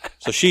 Pat.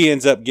 So she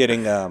ends up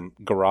getting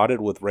garroted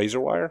with razor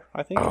wire,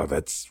 I think. Oh,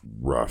 that's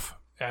rough.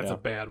 That's a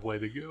bad way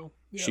to go.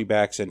 Yeah. She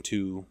backs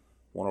into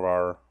one of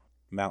our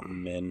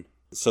mountain men.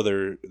 So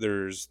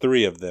there's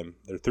 3 of them.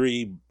 They're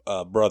 3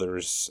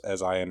 brothers,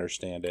 as I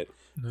understand it.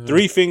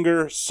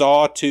 3-finger,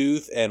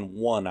 Sawtooth, and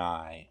One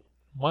Eye.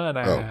 One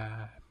Eye.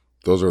 Oh.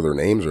 Those are their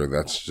names, or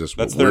that's just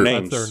their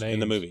names in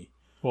the movie.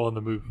 Well, in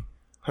the movie.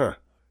 Huh.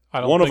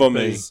 One of them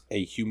is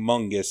a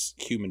humongous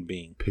human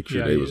being.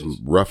 Picture day was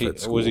rough at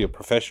school. Was he a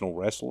professional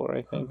wrestler,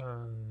 I think?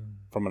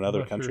 From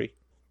another country?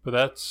 Sure.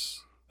 But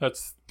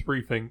that's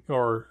 3-finger,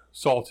 or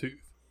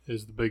Sawtooth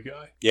is the big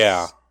guy.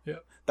 Yeah. Yeah.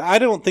 I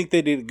don't think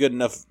they did a good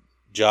enough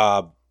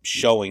job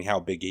showing how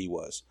big he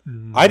was.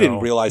 No, I didn't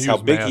realize how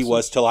big massive. he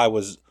was till I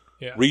was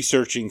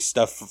researching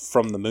stuff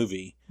from the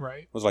movie.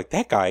 Right. I was like,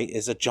 that guy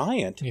is a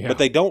giant. Yeah. But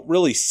they don't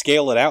really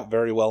scale it out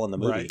very well in the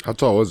movie. Right. How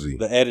tall was he?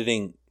 The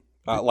editing,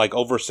 like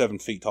over 7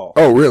 feet tall.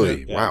 Oh,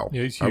 really? Yeah. Wow.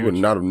 Yeah, he's I would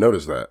huge. not have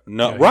noticed that.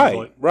 No,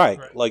 Yeah,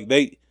 right. Like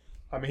they...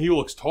 I mean, he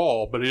looks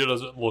tall, but he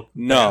doesn't look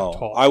No, that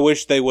tall. I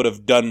wish they would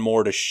have done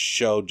more to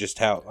show just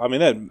how... I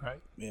mean,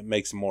 it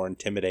makes him more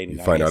intimidating.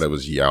 You find out it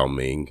was Yao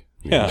Ming.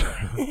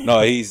 Yeah.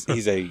 No, he's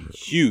a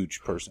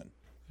huge person.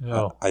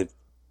 No. I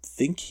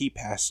think he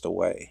passed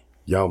away.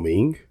 Yao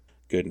Ming?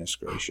 Goodness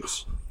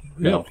gracious.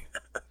 Really?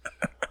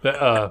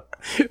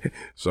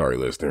 Sorry,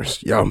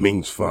 listeners. Yao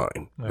Ming's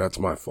fine. That's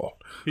my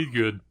fault. He's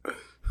good.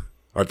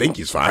 I think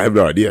he's fine. I have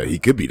no idea. He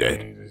could be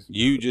dead.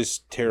 You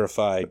just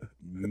terrified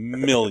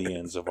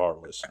millions of our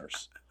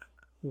listeners.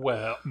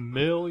 Well,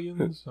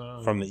 millions?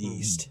 From the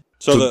East.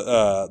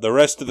 So the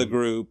rest of the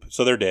group,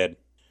 so they're dead.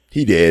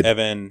 He did.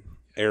 Evan,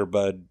 Air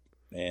Bud,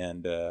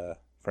 and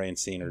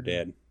Francine are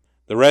dead.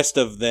 The rest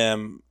of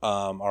them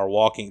are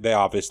walking. They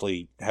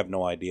obviously have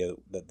no idea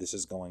that this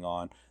is going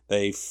on.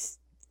 They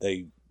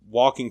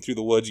walking through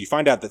the woods. You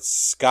find out that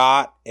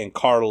Scott and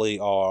Carly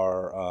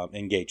are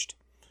engaged.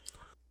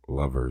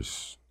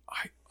 Lovers.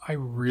 I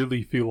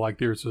really feel like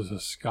there's a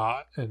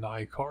Scott and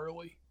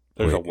iCarly.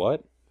 There's a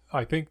what?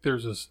 I think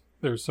there's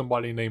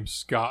somebody named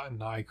Scott and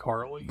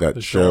iCarly. That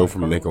the show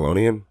from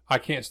Nickelodeon? I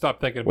can't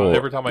stop thinking about it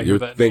every time I hear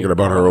that You're thinking name.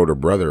 about her older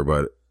brother,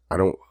 but I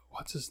don't...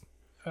 What's his...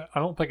 I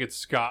don't think it's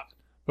Scott,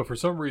 but for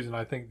some reason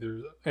I think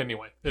there's...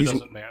 Anyway, it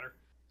doesn't matter.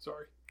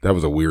 Sorry. That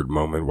was a weird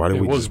moment. Why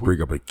didn't we just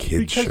bring up a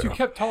kid's show? Because you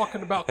kept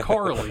talking about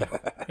Carly,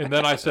 and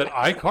then I said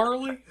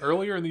iCarly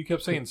earlier, and then you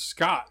kept saying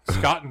Scott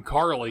and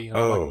Carly, and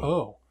I'm like,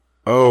 oh.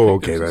 Oh,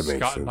 okay, that makes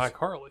Scott sense. and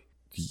iCarly.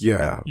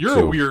 Yeah. You're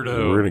a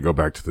weirdo. We're going to go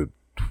back to the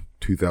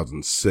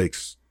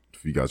 2006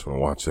 if you guys want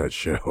to watch that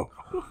show.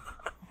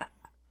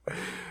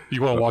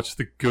 You want to watch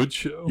the good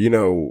show? You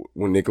know,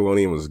 when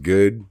Nickelodeon was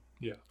good?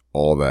 Yeah.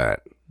 All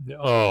that.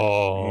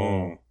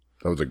 Oh.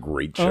 That was a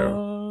great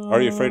show.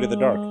 Are You Afraid of the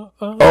Dark?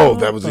 Oh,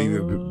 that was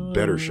even a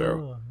better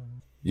show.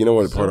 You know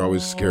what part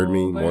always scared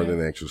me more than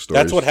the actual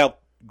stories? That's what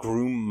helped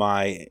groom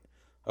my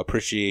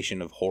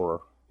appreciation of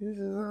horror.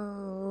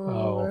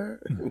 Oh.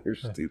 You're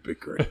stupid,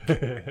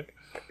 Greg.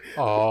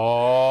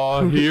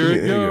 Oh, here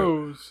it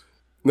goes.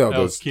 No, that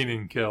was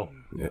Kenan and Kel.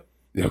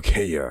 Yeah.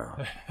 Okay,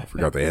 yeah. I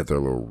forgot they had their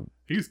little...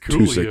 He's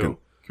Coolio.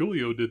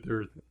 Coolio did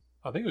their...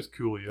 I think it was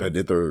Coolio. That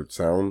did their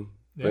sound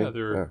Yeah,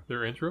 thing?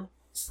 their intro.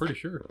 Pretty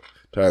sure.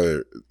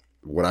 Tyler,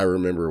 what I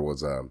remember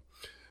was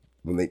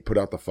when they put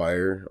out the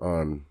fire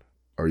on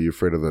Are You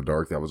Afraid of the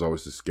Dark? That was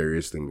always the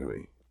scariest thing to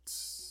me.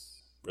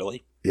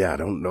 Really? Yeah, I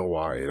don't know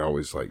why. It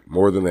always, like,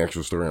 more than the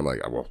actual story, I'm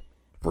like, well,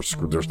 we're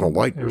screwed. There's no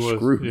light. We're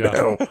screwed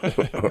now.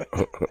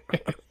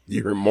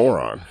 You're a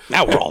moron.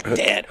 Now we're all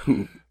dead.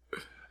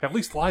 At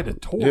least light a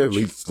torch. Yeah, at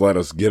least let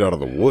us get out of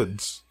the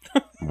woods.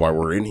 Why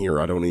we're in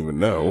here, I don't even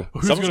know.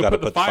 Who's going to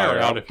put the fire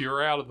out if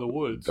you're out of the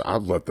woods?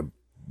 I'd let the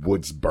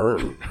woods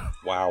burn.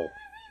 Wow.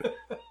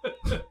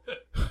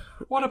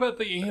 What about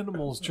the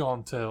animals,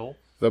 John Tell?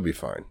 They'll be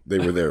fine. They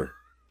were there.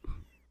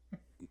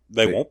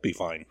 They won't be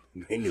fine.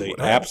 They knew They what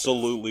happened.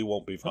 absolutely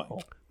won't be fine.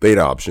 They had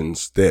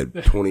options. They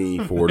had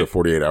 24 to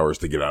 48 hours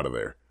to get out of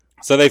there.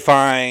 So they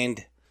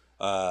find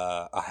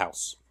a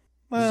house.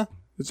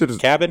 It's a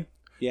Cabin?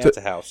 Yeah, it's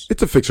a house.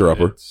 It's a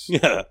fixer-upper.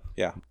 Yeah,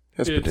 yeah.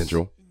 Has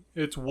potential.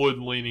 It's wood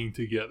leaning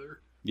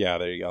together. Yeah,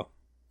 there you go.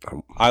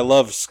 I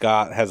love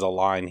Scott has a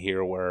line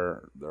here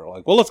where they're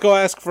like, well, let's go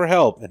ask for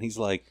help. And he's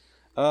like,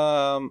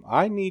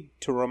 I need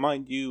to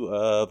remind you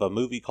of a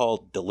movie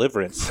called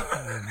Deliverance.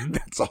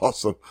 That's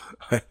awesome.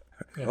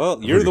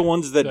 Well, you're the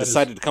ones that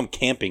decided to come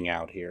camping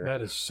out here.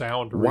 That is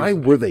sound Why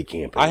reasoning. were they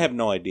camping? I have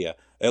no idea.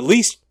 At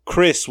least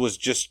Chris was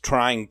just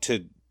trying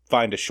to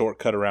find a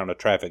shortcut around a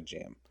traffic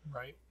jam.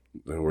 Right.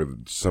 Were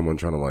someone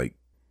trying to, like,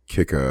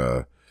 kick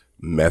a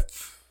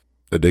meth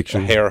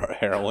addiction? A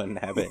heroin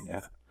habit,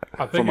 yeah.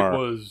 I think it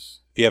was...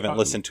 If you haven't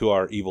listened to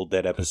our Evil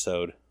Dead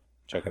episode,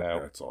 check it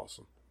out. That's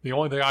awesome. The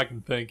only thing I can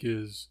think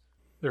is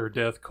they're a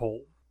death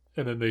cult,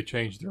 and then they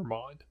changed their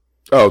mind.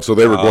 Oh, so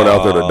they were going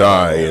out there to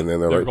die, and then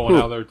they're like, going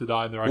out there to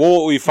die, and they're like,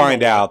 well, we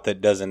find out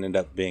that doesn't end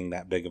up being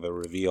that big of a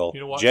reveal.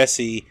 You know what?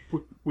 Jesse...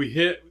 We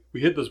hit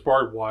this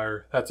barbed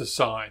wire. That's a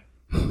sign.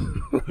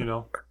 You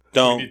know?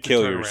 Don't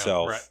kill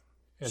yourself. Right.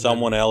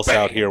 Someone else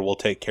out here will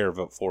take care of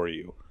it for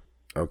you.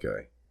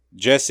 Okay.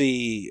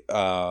 Jesse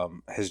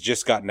has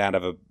just gotten out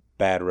of a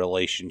bad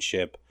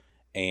relationship,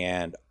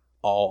 and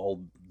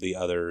all the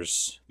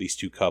others, these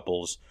two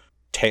couples,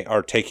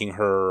 are taking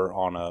her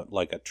on a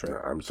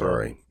trip. I'm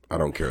sorry. I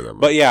don't care that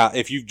much. But yeah,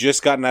 if you've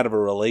just gotten out of a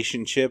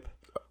relationship,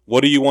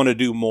 what do you want to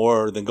do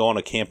more than go on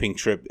a camping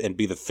trip and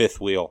be the fifth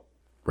wheel?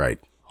 Right.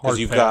 Because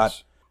you've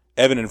got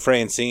Evan and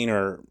Francine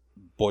are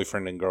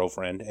boyfriend and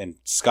girlfriend, and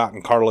Scott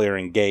and Carly are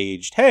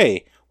engaged.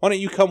 Hey, why don't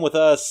you come with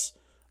us?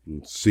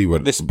 See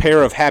what this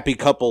pair of happy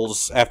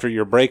couples after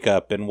your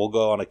breakup, and we'll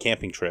go on a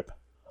camping trip.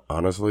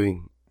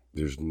 Honestly,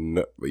 there's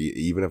no,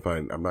 even if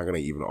I'm not going to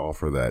even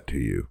offer that to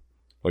you.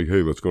 Like,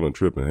 hey, let's go on a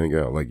trip and hang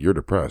out. Like, you're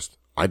depressed.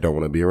 I don't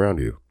want to be around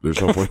you. There's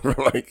no point.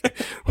 Like,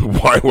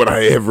 why would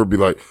I ever be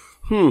like,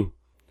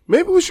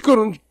 maybe we should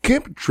go on a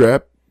camping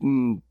trip?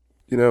 You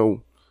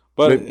know.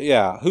 But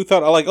yeah, who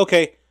thought,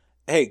 okay,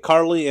 hey,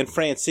 Carly and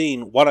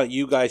Francine, why don't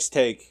you guys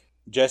take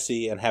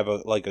Jesse and have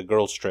a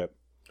girls trip?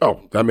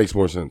 Oh, that makes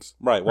more sense.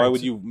 Right. Why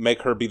would you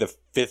make her be the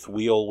fifth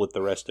wheel with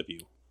the rest of you?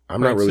 I'm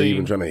not really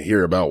even trying to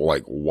hear about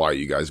why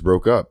you guys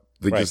broke up.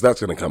 Because that's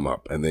going to come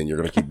up, and then you're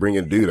going to keep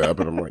bringing dude up,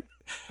 and I'm like,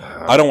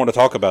 I don't want to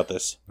talk about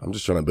this. I'm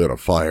just trying to build a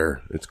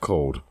fire. It's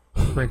cold.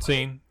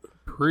 Francine,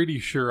 pretty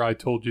sure I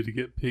told you to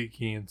get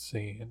Pecan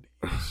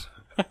Sandies.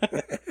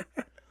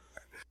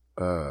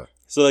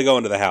 So they go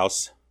into the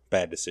house.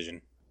 Bad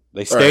decision.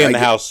 They stay in the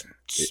house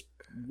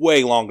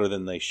way longer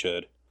than they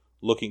should.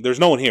 There's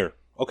no one here.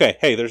 Okay,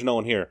 hey, there's no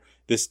one here.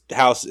 This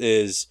house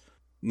is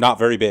not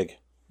very big.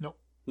 Nope.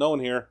 No one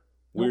here.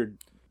 Weird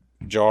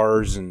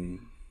jars and...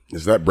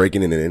 Is that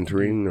breaking in and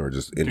entering, or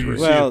just entering? Do you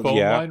see a phone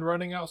line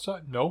running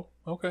outside? No?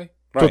 Okay.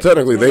 Right. So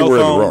technically, they were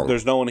in the wrong.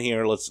 There's no one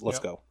here. Let's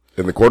go.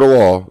 In the court of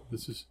law,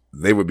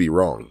 they would be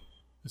wrong.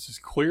 This is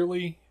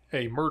clearly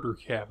a murder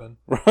cabin.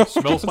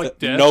 Smells like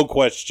death. No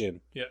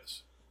question.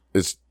 Yes.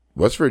 Is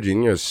West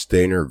Virginia a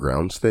stay in your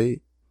ground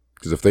state?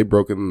 Because if they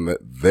broke in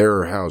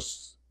their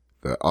house,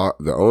 the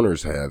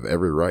owners have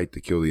every right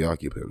to kill the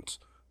occupants.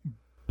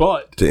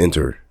 But to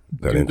enter.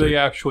 Do they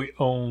actually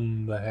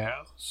own the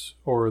house,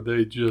 or are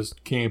they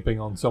just camping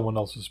on someone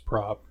else's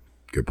property?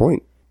 Good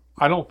point.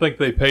 I don't think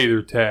they pay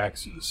their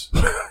taxes.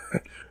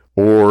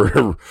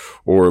 or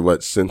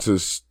let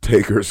census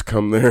takers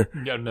come there.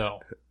 Yeah, no.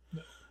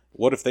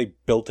 What if they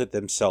built it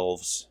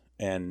themselves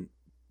and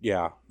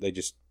they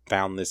just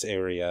found this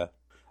area?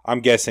 I'm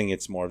guessing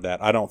it's more of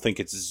that. I don't think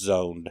it's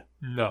zoned.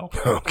 No.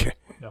 Okay.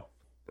 No.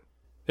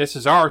 This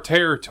is our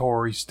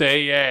territory.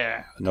 Stay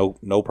at.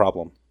 No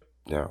problem.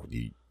 No,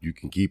 you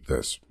can keep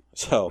this.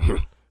 So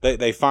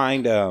they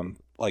find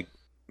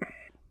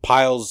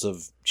piles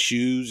of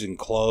shoes and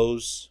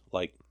clothes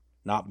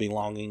not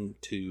belonging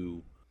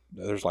to.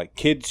 There's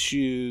kids'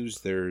 shoes.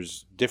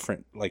 There's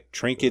different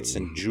trinkets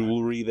and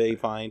jewelry they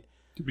find.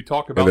 Did we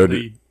talk about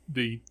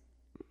the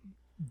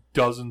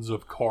dozens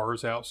of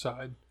cars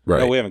outside? Right.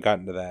 No, we haven't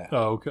gotten to that.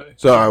 Oh, okay.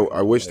 So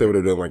I wish they would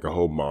have done a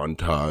whole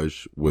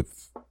montage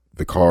with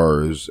the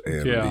cars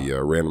and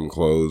the random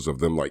clothes of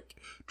them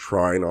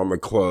trying on the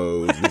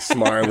clothes and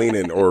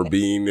smiling or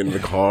being in the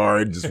car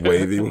and just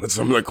waving with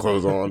some of the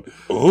clothes on.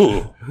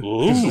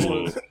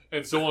 Ooh.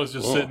 And someone's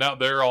just sitting out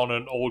there on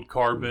an old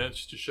car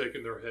bench just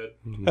shaking their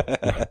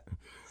head.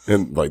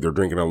 And they're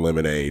drinking a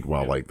lemonade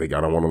while they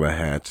got on one of the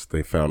hats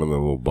they found in the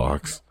little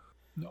box.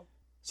 No.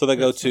 So they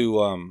go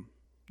to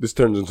this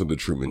turns into the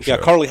Truman Show.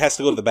 Yeah, Carly has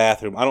to go to the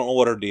bathroom. I don't know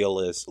what her deal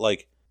is.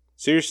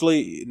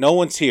 Seriously, no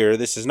one's here.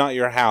 This is not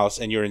your house,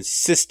 and you're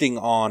insisting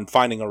on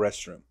finding a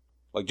restroom.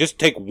 Just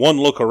take one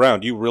look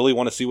around. You really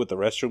want to see what the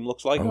restroom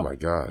looks like? Oh my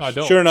gosh! I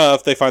don't. Sure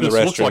enough, they find the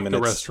restroom, looks like and the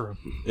restroom.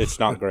 It's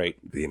not great.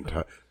 The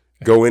entire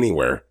go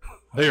anywhere.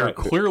 They are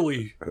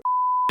clearly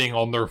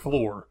on their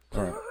floor.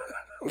 All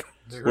right.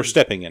 We're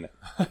stepping in it.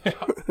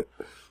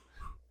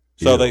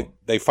 So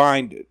they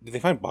find. Did they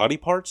find body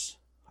parts?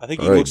 I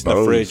think he looks in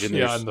the fridge and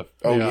there's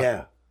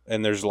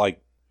and there's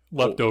like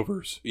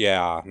leftovers.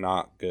 Yeah,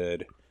 not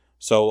good.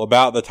 So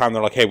about the time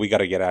they're like, "Hey, we got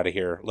to get out of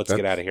here. Let's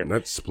get out of here."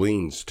 That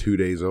spleen's 2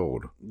 days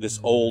old. This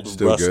old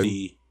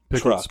rusty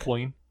truck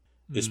spleen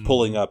is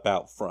pulling up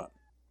out front.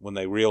 When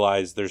they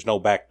realize there's no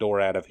back door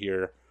out of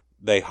here,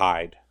 they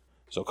hide.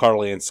 So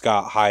Carly and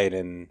Scott hide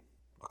in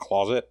a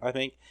closet, I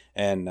think,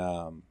 and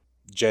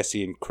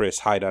Jesse and Chris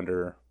hide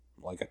under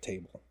like a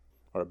table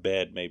or a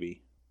bed,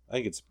 maybe. I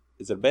think is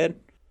it a bed?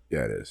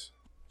 Yeah, it is.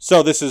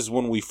 So this is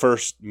when we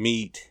first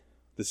meet.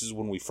 This is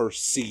when we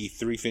first see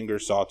Three Finger,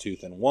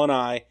 Sawtooth, and One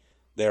Eye.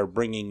 They're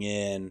bringing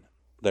in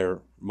their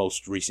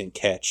most recent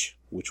catch,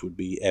 which would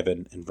be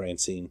Evan and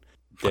Francine,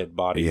 dead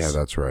bodies. Yeah,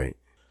 that's right.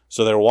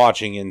 So they're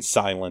watching in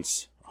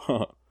silence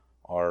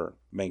our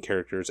main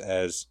characters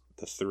as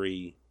the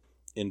three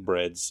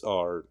inbreds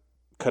are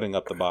cutting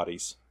up the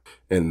bodies.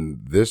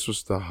 And this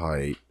was the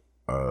height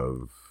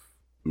of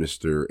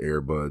Mr.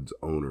 Airbud's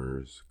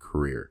owner's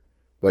career.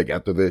 Like,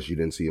 after this, you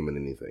didn't see him in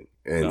anything.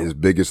 And his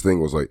biggest thing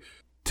was like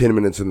 10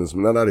 minutes in this,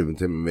 not even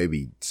 10,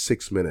 maybe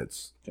 6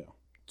 minutes. Yeah.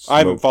 I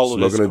haven't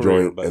followed his smoking career,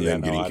 a joint but and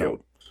then getting I killed.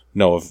 don't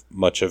know of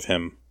much of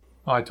him.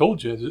 I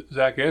told you,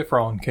 Zac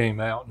Efron came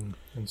out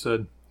and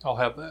said, "I'll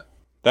have that."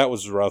 That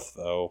was rough,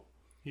 though.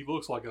 He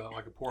looks like a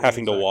poor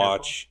having to Zac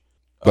watch.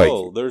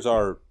 Efron. There's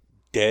our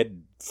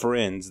dead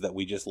friends that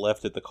we just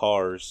left at the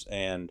cars,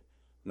 and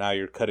now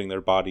you're cutting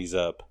their bodies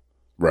up.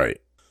 Right.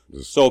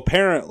 So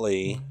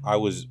apparently,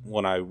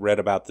 when I read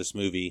about this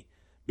movie,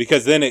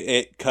 because then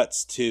it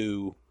cuts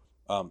to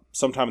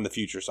sometime in the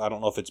future. So I don't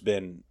know if it's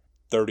been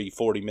 30,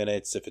 40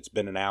 minutes, if it's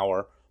been an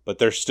hour, but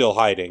they're still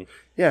hiding.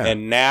 Yeah.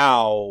 And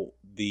now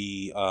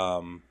the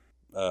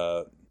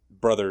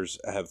brothers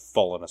have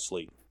fallen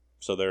asleep.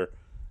 So they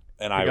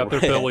got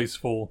their bellies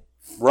full.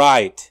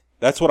 Right.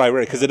 That's what I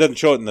read, because it doesn't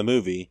show it in the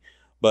movie,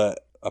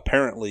 but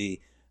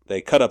apparently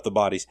they cut up the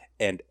bodies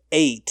and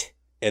ate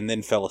and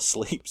then fell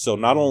asleep. So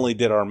not only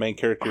did our main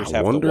characters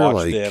have to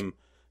watch them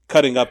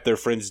cutting up their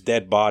friends'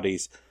 dead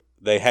bodies,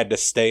 they had to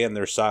stay in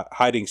their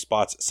hiding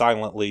spots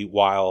silently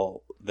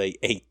while they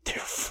ate their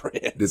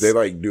friends. Did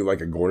they do a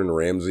Gordon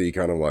Ramsay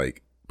kind of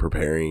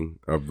preparing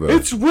of the...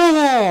 It's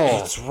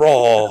raw! It's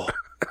raw!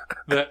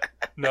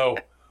 No.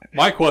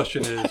 My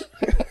question is,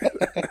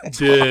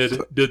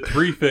 did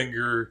Three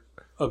Finger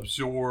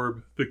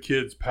absorb the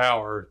kid's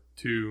power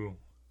to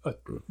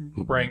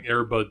bring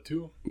Airbud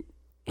to him?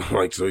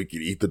 So he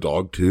could eat the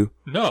dog too?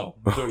 No.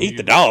 So eat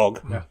the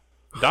dog? Yeah.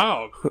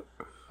 Dog?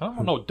 I don't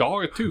want no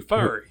dog. It's too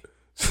furry.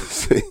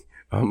 See,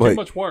 I'm too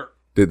much work.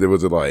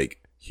 Was it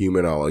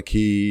human a la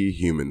key,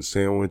 human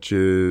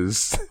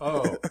sandwiches?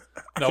 Oh.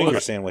 No, finger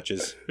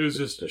sandwiches. It was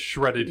just a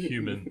shredded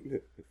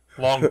human.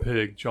 Long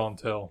pig, John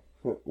Tell.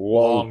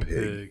 Long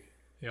pig.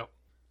 Yep.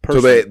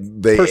 So they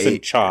person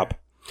ate chop.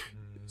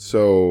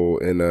 So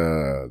in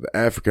the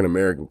African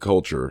American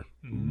culture,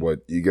 what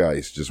you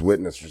guys just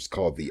witnessed was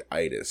called the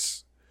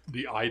itis.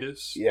 The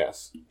itis?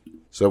 Yes.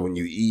 So when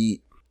you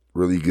eat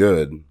really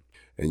good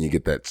and you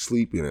get that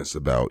sleepiness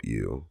about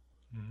you,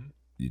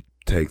 you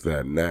take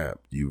that nap,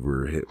 you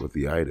were hit with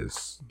the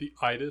itis. The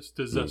itis?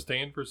 Does that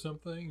stand for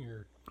something?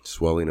 Or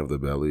swelling of the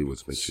belly,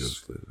 which makes you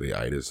the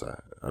itis.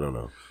 I don't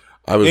know.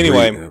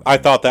 I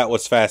thought that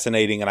was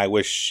fascinating, and I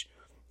wish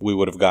we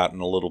would have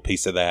gotten a little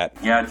piece of that.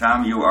 Yeah,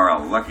 Tom, you are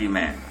a lucky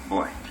man.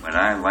 Boy, would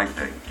I like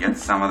to get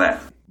some of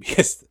that.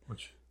 Because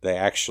they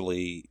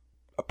actually,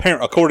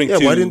 according to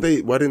why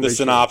didn't they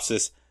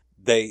synopsis,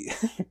 they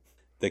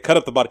cut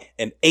up the body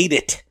and ate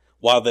it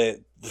while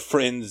the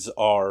friends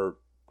are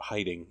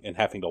hiding and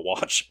having to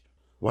watch.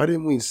 Why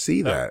didn't we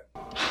see that?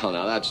 Oh,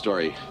 now that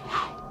story,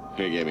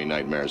 it gave me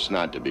nightmares,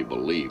 not to be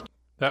believed.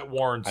 That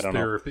warrants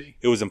therapy.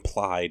 It was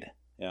implied.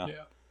 Yeah.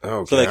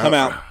 Okay. So they come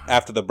out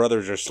after the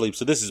brothers are asleep.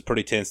 So this is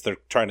pretty tense. They're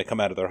trying to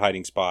come out of their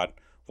hiding spot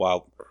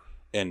while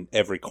in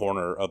every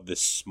corner of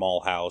this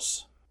small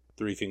house,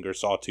 Three Finger,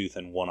 Sawtooth,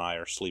 and One Eye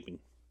are sleeping.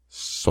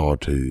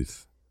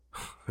 Sawtooth.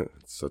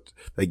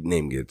 That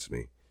name gets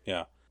me.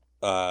 Yeah.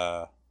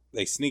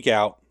 They sneak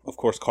out. Of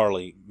course,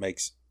 Carly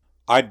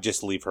I'd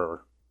just leave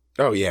her.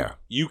 Oh, yeah.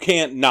 You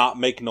can't not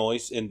make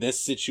noise in this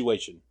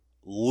situation.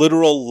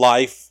 Literal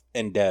life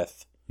and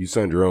death. You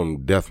signed your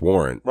own death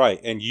warrant. Right,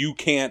 and you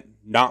can't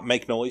not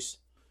make noise.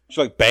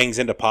 She bangs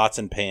into pots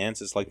and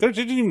pans. It's like, there's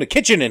even a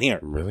kitchen in here.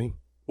 Really?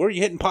 Where are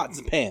you hitting pots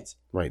and pans?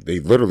 Right, they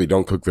literally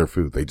don't cook their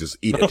food. They just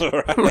eat it.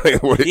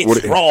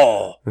 It's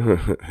raw.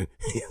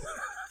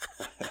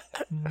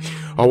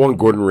 I want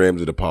Gordon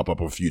Ramsay to pop up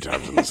a few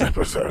times in this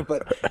episode.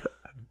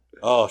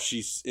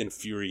 She's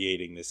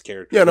infuriating, this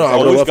character. Yeah, no,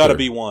 There's always got to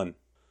be one.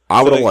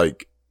 I would have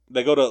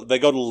They go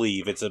to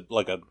leave. It's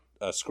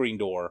a screen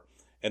door.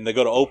 And they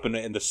go to open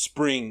it, and the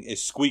spring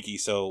is squeaky.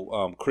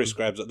 So Chris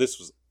grabs. This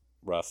was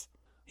rough.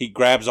 He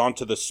grabs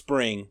onto the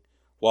spring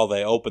while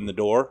they open the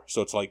door,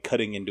 so it's like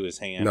cutting into his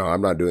hand. No,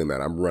 I'm not doing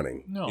that. I'm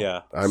running. No.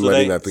 Yeah, I'm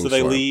letting that thing. So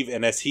they leave,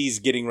 and as he's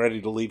getting ready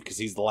to leave because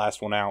he's the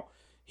last one out,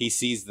 he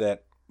sees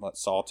that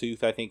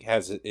Sawtooth, I think,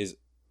 has his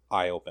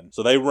eye open.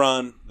 So they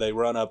run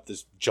up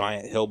this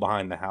giant hill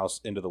behind the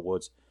house into the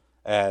woods.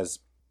 As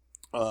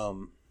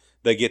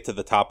they get to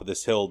the top of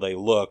this hill, they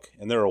look,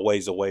 and they're a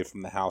ways away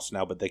from the house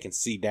now, but they can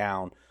see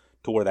down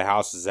to where the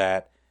house is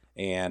at,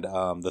 and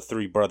the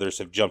three brothers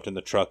have jumped in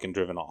the truck and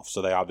driven off.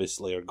 So they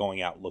obviously are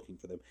going out looking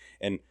for them.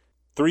 And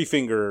Three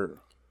Finger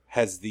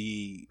has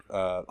the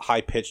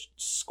high-pitched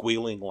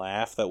squealing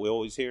laugh that we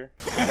always hear.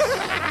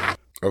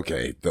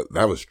 Okay,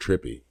 that was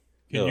trippy.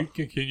 Can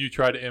you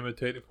try to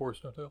imitate it for us,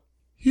 Chantel?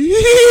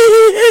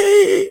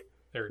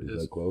 There it is.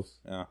 Is that close?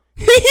 Yeah.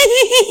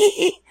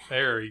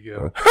 There you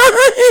go.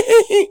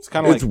 It's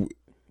kind of like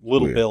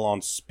Little weird. Bill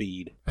on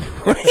speed.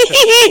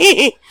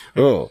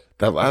 Oh,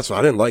 that's what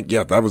I didn't like.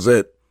 Yeah, that was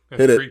it.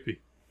 That's Hit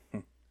creepy.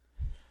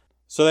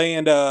 So they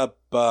end up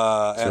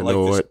So at you like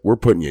know this. what? We're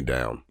putting you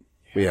down.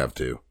 We have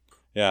to.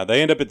 Yeah,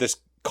 they end up at this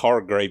car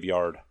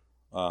graveyard.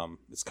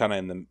 It's kind of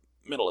in the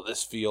middle of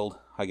this field,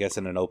 I guess,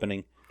 in an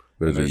opening.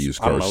 There's a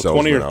used I don't car know,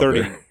 salesman 20 or out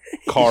 30 there.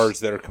 cars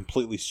that are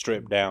completely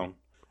stripped down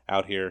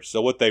out here. So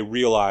what they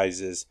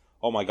realize is,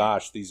 oh my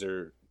gosh, these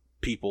are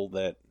people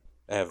that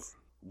have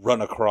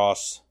run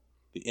across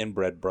the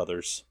Inbred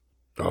brothers.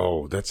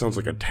 Oh, that sounds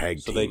like a tag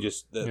team. So they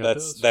just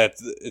that's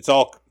it's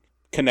all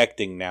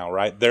connecting now,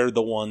 right? They're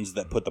the ones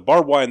that put the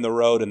barbed wire in the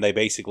road, and they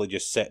basically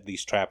just set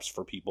these traps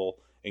for people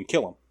and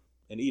kill them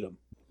and eat them.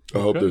 I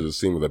hope there's a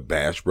scene where the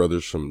Bash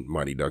brothers from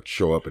Mighty Ducks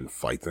show up and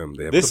fight them.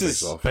 They have This to is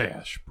face off.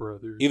 Bash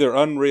Brothers. Either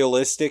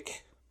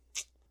unrealistic,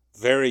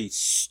 very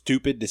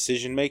stupid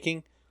decision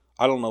making.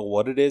 I don't know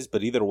what it is,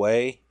 but either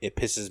way, it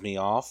pisses me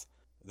off.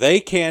 They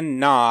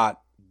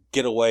cannot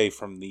get away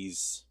from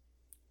these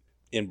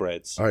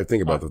inbreds. All right,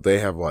 think about that. They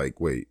have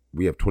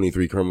we have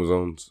 23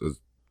 chromosomes.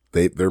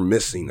 They're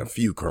missing a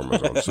few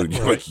chromosomes. So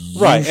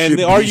Right, and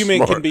the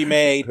argument can be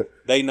made.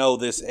 They know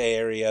this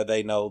area.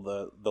 They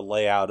know the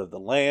layout of the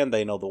land.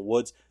 They know the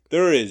woods.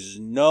 There is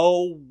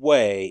no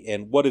way,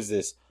 and what is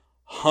this?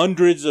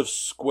 Hundreds of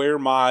square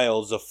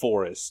miles of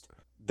forest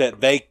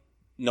that they,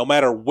 no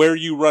matter where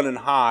you run and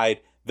hide,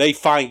 they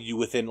find you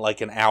within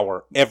like an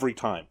hour every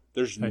time.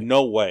 There's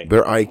no way.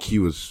 Their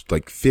IQ is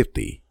like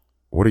 50.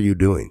 What are you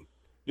doing?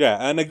 Yeah,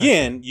 and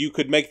again, you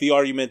could make the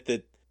argument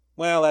that,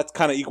 well, that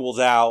kind of equals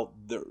out.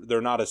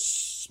 They're not as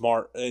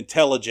smart,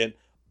 intelligent,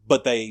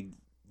 but they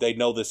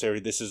know this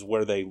area. This is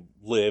where they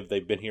live.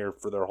 They've been here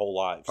for their whole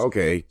lives.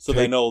 Okay. So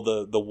they know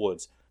the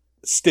woods.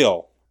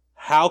 Still,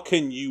 how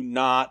can you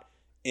not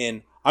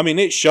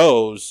it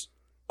shows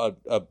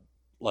a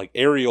like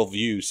aerial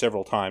view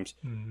several times.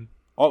 Mm-hmm.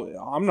 Oh,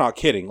 I'm not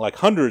kidding. Like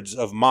hundreds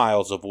of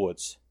miles of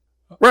woods.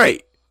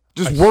 Right.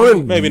 Just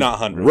run. Maybe not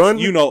hundreds.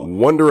 Run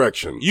one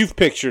direction. You've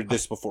pictured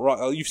this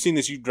before. You've seen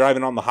this. You're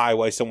driving on the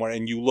highway somewhere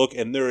and you look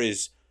and there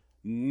is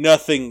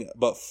nothing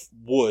but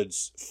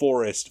woods,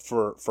 forest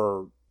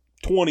for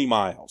 20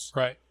 miles.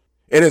 Right.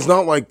 And it's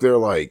not like they're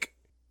like,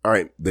 all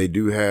right, they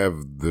do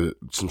have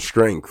some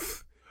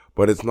strength,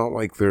 but it's not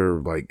like they're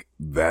like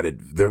that.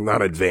 They're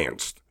not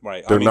advanced.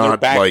 Right. They're they're not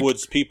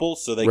backwoods people,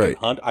 so they Right.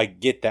 can hunt. I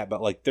get that,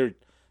 but like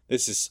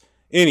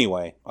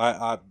anyway,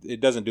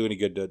 it doesn't do any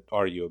good to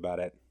argue about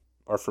it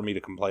or for me to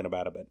complain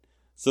about it. But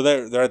so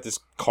they're at this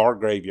car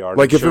graveyard.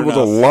 Like if sure it was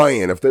enough, a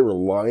lion, if they were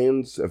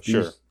lions,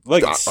 sure,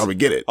 like I would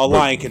get it. A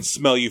lion can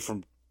smell you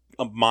from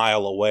a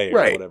mile away or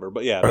Right. whatever.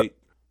 But yeah,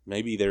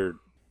 maybe they're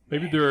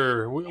with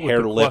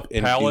hair the lip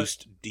cleft palate,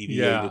 induced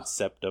deviated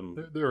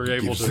septum. They're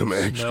able Gives to them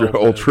smell extra the-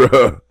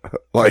 ultra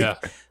like. Yeah.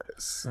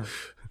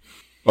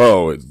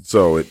 Oh,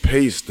 so it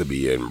pays to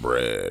be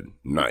inbred.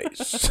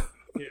 Nice.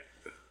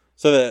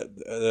 So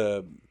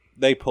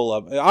they pull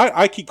up.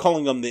 I keep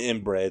calling them the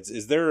inbreds.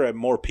 Is there a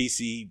more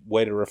PC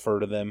way to refer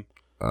to them?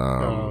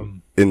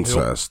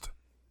 Incest.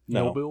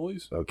 No.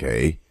 Hillbillies?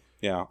 Okay.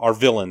 Yeah, our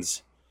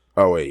villains.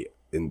 Oh wait.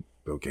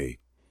 Okay.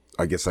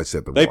 I guess I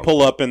said They wrong pull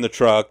thing. up in the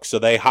truck. So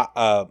they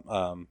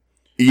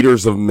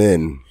Eaters of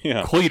men.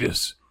 yeah.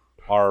 Cletus.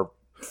 Our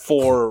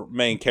four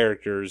main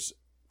characters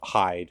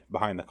hide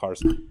behind the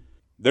cars.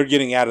 They're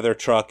getting out of their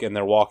truck and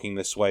they're walking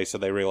this way, so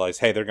they realize,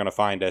 hey, they're going to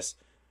find us.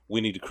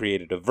 We need to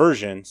create a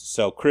diversion.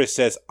 So Chris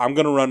says, I'm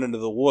going to run into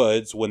the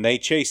woods. When they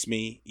chase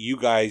me, you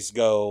guys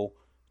go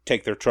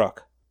take their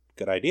truck.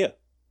 Good idea.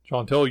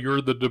 Chantel,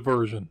 you're the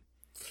diversion.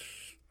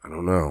 I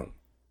don't know.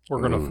 We're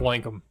going to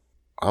flank them.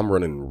 I'm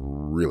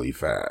running really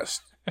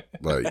fast.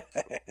 Like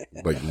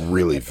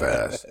really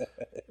fast.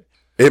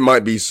 It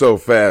might be so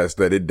fast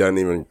that it doesn't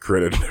even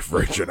credit a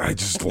diversion. I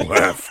just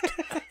left.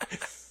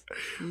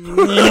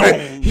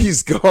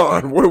 He's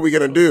gone. What are we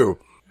going to do?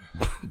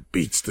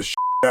 Beats the shit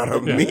out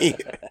of me.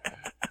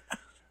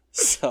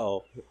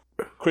 So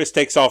Chris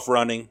takes off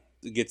running,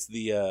 gets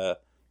the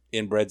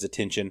inbred's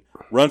attention,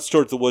 runs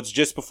towards the woods.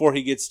 Just before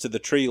he gets to the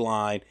tree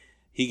line,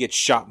 he gets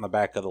shot in the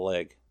back of the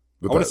leg.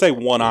 I want to say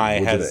One Eye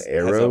has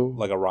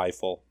like a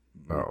rifle.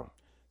 Oh.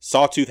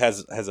 Sawtooth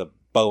has a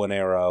bow and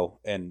arrow,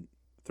 and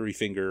Three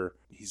Finger,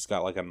 he's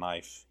got like a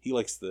knife. He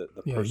likes the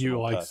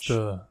personal touch.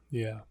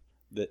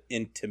 The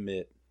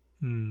intimate.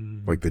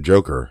 Like the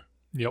Joker.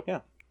 Yep.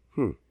 Yeah.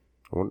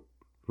 Oh,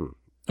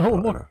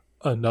 look.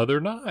 Another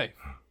knife.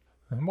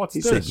 And what's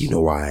He this? said, "You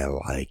know why I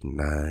like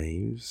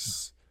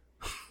knives."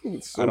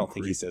 I don't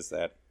think he says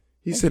that.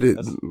 He said it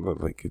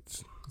like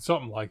it's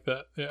something like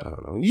that. Yeah. I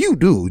don't know. You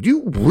do.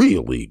 You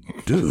really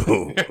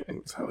do.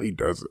 That's how he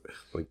does it.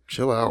 Like,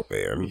 chill out,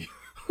 man.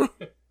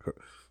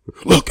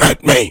 Look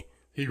at me.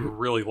 He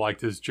really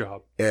liked his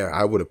job. Yeah,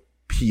 I would have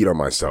peed on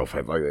myself.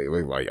 I'd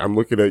like I'm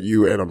looking at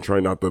you and I'm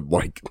trying not to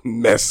like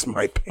mess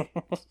my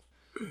pants.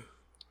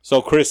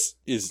 So Chris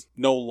is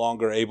no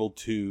longer able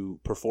to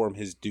perform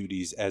his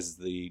duties as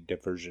the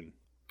diversion.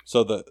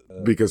 So the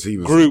because he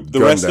was group,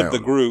 the rest down. of the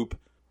group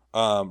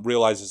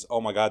realizes, oh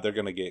my God, they're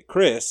going to get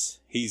Chris.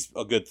 He's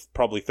a good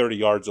probably 30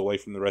 yards away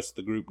from the rest of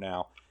the group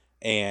now.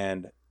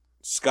 And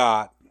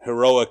Scott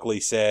heroically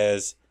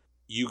says,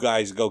 you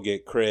guys go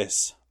get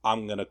Chris.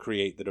 I'm going to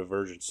create the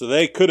diversion. So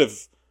they could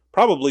have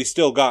probably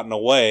still gotten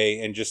away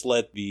and just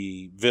let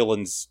the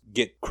villains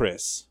get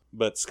Chris.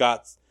 But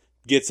Scott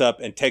gets up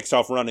and takes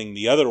off running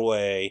the other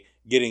way,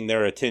 getting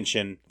their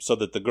attention so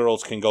that the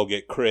girls can go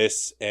get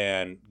Chris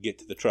and get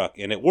to the truck.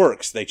 And it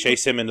works. They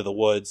chase him into the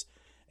woods,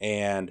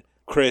 and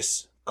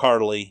Chris,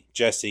 Carly,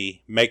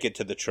 Jesse make it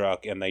to the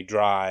truck, and they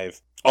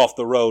drive off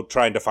the road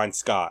trying to find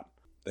Scott.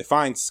 They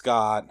find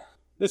Scott.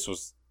 This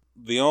was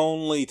the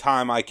only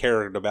time I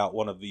cared about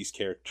one of these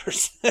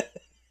characters.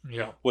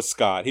 Yeah, was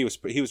Scott. He was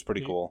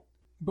pretty cool.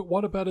 But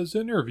what about his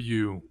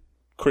interview?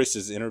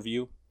 Chris's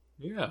interview?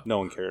 Yeah. No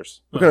one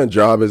cares. What kind of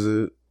job is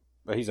it?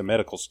 He's a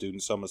medical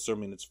student, so I'm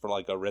assuming it's for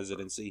like a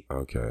residency.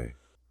 Okay.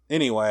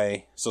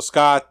 Anyway, so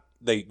Scott,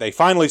 they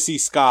finally see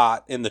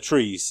Scott in the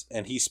trees,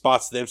 and he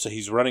spots them, so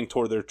he's running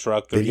toward their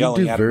truck. They're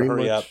yelling at him to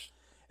hurry up.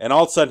 And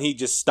all of a sudden, he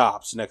just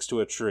stops next to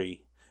a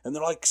tree. And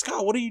they're like,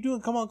 Scott, what are you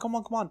doing? Come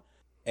on.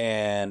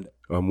 And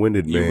I'm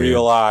winded, man. You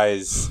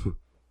realize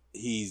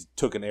he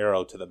took an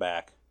arrow to the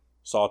back.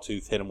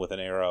 Sawtooth hit him with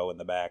an arrow in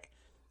the back.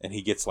 And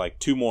he gets like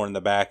 2 more in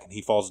the back, and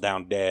he falls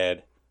down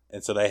dead.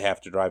 And so they have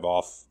to drive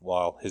off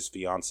while his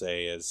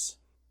fiance is,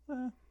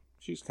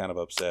 she's kind of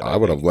upset. I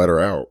would have let her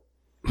out.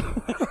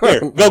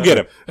 Here, go get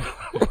him.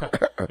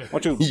 Why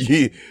don't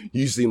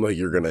you seem like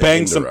you're going to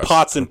bang some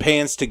pots and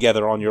pans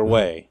together on your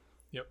way.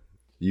 Yep.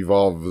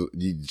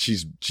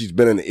 She's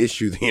been an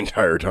issue the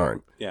entire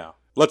time. Yeah.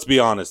 Let's be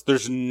honest.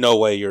 There's no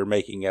way you're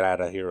making it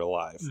out of here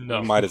alive. No.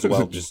 You might as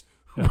well just...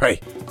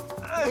 Right.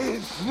 I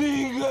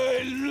think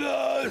I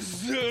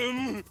lost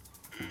him.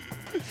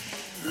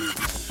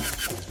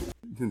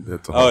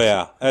 That's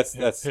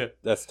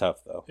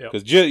tough though,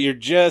 because you're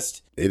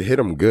just it hit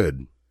him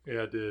good.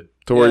 Yeah, it did.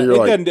 To where you're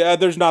like,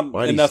 there's not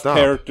enough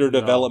character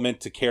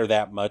development to care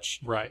that much,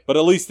 right? But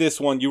at least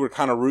this one, you were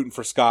kind of rooting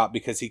for Scott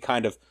because he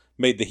kind of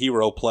made the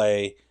hero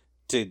play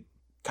to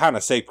kind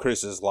of save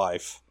Chris's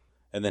life,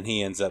 and then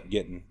he ends up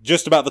getting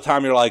just about the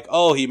time you're like,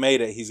 oh, he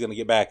made it, he's gonna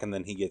get back, and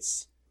then he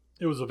gets.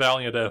 It was a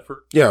valiant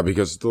effort. Yeah,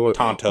 because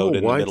Tontoed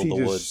in the middle of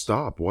the woods.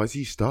 Stop? Why is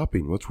he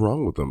stopping? What's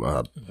wrong with him?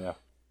 Yeah.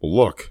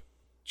 Look.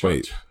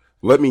 Wait.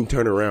 Let me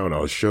turn around.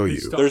 I'll show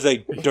you. There's a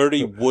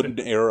dirty wooden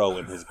arrow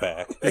in his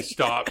back. He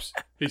stops.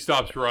 He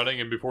stops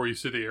running, and before you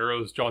see the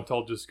arrows, John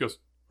Tull just goes.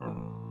 He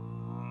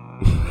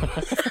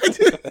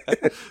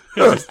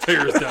just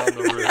tears down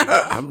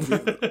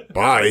the road.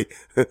 Bye.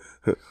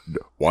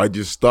 Why'd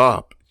you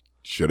stop?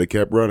 Should have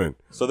kept running.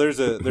 So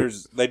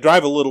they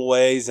drive a little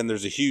ways, and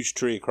there's a huge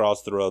tree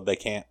across the road. They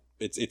can't.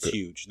 It's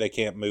huge. They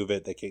can't move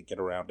it. They can't get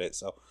around it.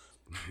 So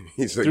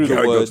he said,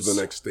 "Gotta go to the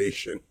next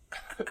station."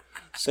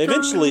 They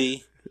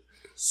eventually,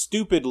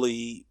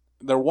 stupidly,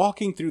 they're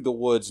walking through the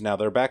woods now.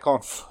 They're back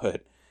on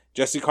foot.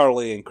 Jesse,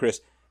 Carly, and Chris,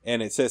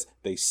 and it says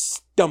they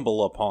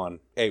stumble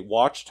upon a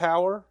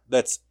watchtower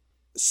that's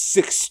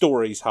 6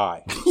 stories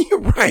high. You're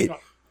right,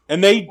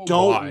 and they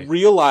don't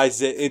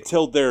realize it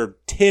until they're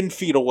 10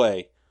 feet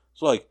away.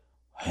 It's like,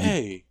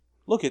 hey,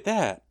 look at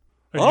that.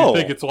 And you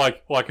think it's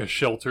like a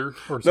shelter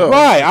or something?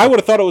 Right. I would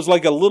have thought it was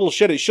like a little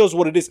shed. It shows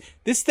what it is.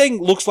 This thing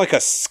looks like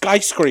a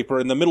skyscraper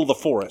in the middle of the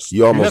forest.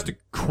 You almost have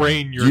to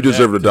crane your You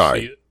deserve to neck die.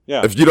 see it.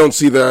 Yeah. If you don't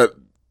see that,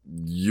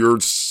 your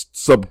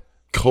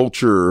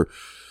subculture,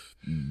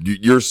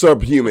 you're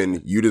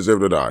subhuman. You deserve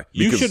to die.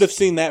 You should have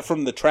seen that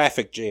from the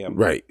traffic jam.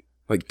 Right.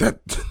 Like that.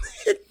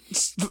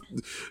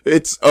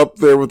 It's up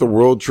there with the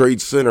World Trade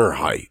Center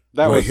height.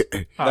 That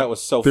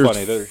was so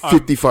funny. There's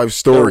 55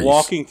 stories. They're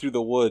walking through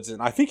the woods,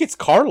 and I think it's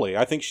Carly.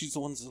 I think she's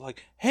the one that's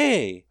like,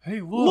 hey,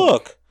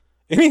 look.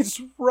 And it's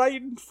right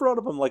in front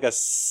of them, like a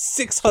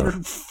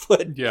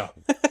 600-foot. Yeah.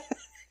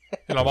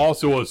 And I'm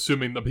also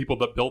assuming the people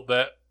that built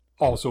that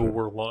also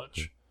were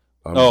lunch.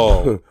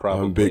 Probably.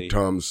 I'm Big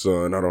Tom's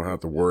son. I don't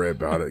have to worry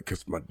about it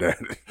because my dad,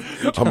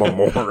 I'm a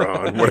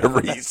moron,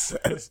 whatever he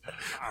says.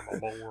 I'm a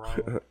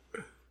moron.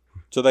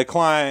 So they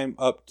climb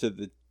up to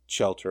the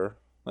shelter.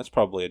 That's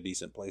probably a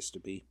decent place to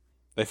be.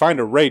 They find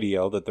a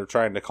radio that they're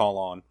trying to call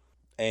on,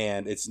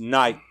 and it's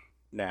night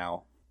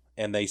now.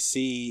 And they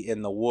see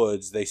in the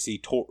woods, they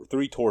see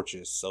 3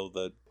 torches, so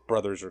the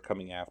brothers are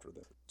coming after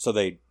them. So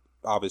they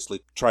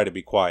obviously try to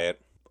be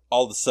quiet.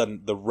 All of a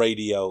sudden, the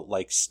radio,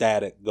 like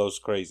static, goes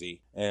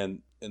crazy.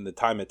 And in the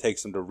time it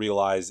takes them to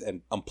realize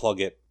and unplug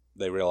it,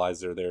 they realize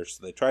they're there.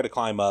 So they try to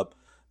climb up.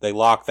 They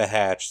lock the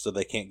hatch so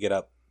they can't get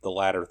up the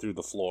ladder through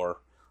the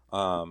floor.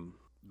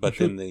 But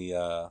then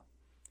the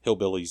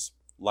hillbillies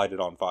light it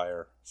on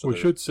fire. So we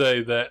should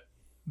say that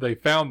they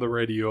found the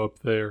radio up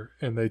there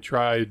and they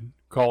tried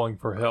calling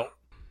for help.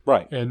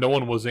 Right. And no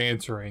one was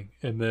answering.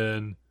 And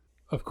then,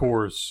 of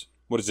course...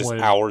 What is this,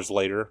 hours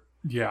later?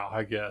 Yeah,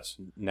 I guess.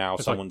 Now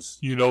it's someone's...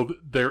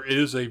 there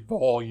is a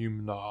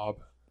volume knob.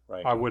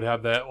 Right. I would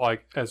have that,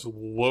 as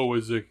low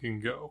as it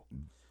can go.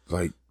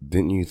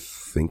 Didn't you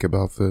think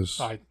about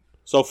this?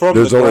 So from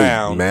There's the only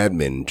ground...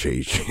 madmen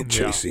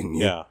chasing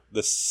you. Yeah.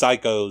 The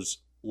psychos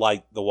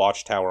light the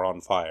watchtower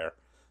on fire.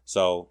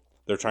 So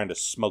they're trying to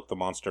smoke the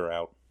monster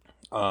out.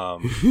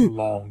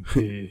 Long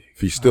pig.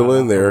 If he's still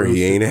in there,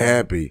 he ain't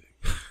happy.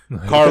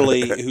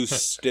 Carly, who's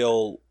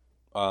still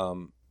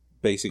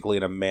basically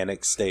in a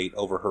manic state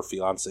over her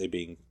fiance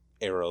being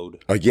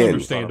arrowed. Again,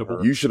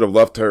 you should have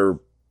left her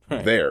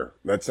there.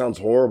 That sounds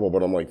horrible,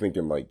 but I'm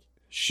thinking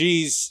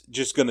she's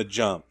just going to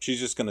jump. She's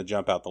just going to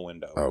jump out the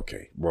window.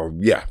 Okay. Well,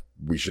 yeah,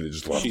 we should have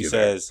just left you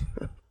there. She says...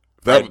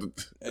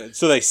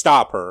 So they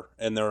stop her,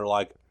 and they're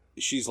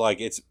she's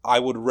like, I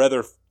would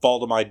rather fall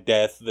to my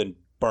death than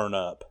burn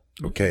up.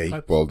 Okay,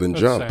 then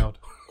jump.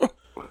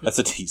 That's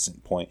a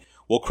decent point.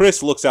 Well,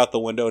 Chris looks out the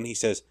window and he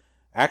says,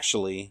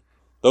 actually,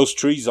 those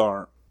trees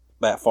aren't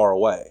that far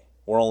away.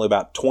 We're only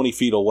about 20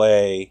 feet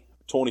away,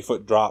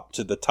 20-foot drop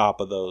to the top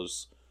of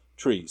those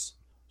trees.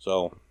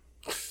 So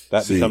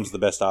that becomes the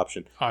best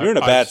option. You're in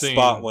a bad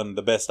spot when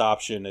the best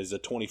option is a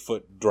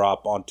 20-foot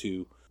drop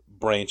onto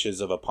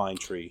branches of a pine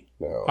tree.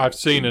 No. I've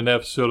seen an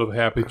episode of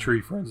Happy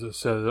Tree Friends that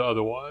says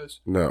otherwise.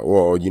 No,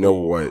 well, you know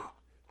what?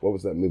 What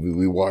was that movie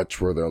we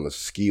watched where they're on the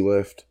ski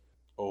lift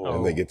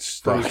and they get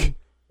stuck? Frozen.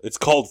 It's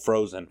called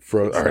Frozen.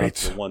 All right, not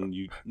the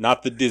one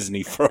not the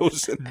Disney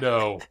Frozen.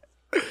 No.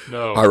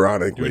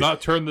 Ironically, do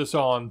not turn this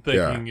on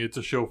thinking it's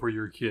a show for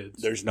your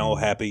kids. There's no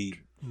happy,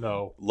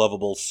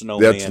 lovable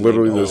snowman. That's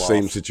literally the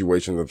same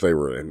situation that they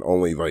were in.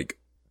 Only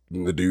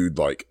the dude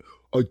I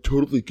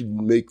totally could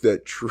make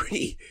that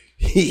tree.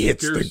 He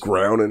hits the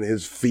ground and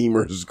his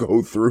femurs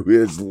go through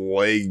his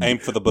leg. Aim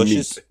for the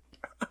bushes.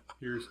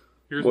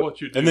 Here's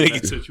what you do and then in he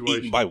that gets situation.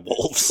 Eaten by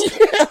wolves.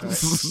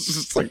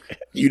 It's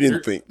you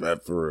didn't think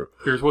that through.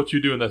 Here's what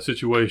you do in that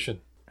situation.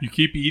 You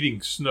keep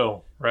eating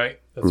snow, right?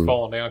 That's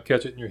falling down.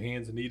 Catch it in your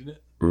hands and eating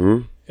it.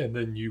 Mm-hmm. And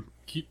then you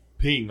keep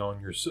peeing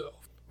on yourself.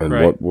 And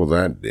what will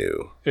that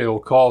do? It'll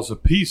cause a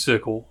pea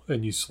sickle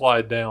and you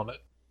slide down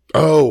it.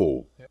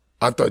 Oh. Yeah.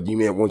 I thought you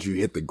meant once you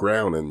hit the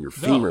ground and your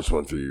femurs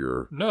went through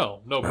your...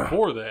 No,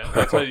 before that.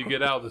 That's how you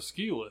get out of the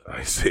ski lift.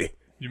 I see.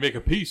 You make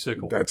a pea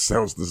sickle. That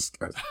sounds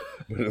disgusting.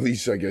 But at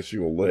least I guess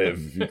you will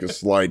live if you can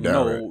slide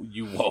down it. No,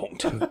 you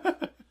won't.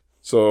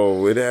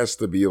 So it has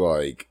to be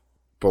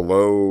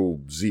below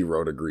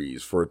 0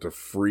 degrees for it to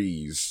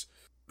freeze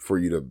for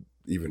you to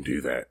even do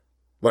that.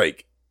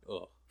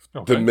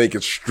 To make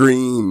it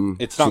stream.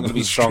 It's not going to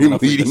be strong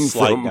enough for you to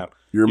slide down.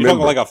 You're talking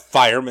like a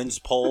fireman's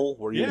pole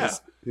where you're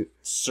just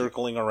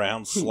circling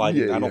around,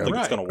 sliding. I don't think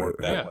it's going to work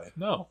that way.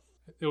 No,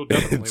 it'll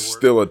definitely work. It's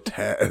still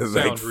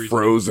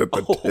froze at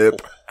the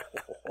tip.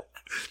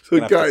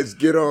 So guys,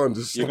 get on.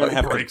 You're going to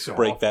have to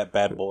break that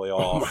bad boy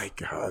off. Oh my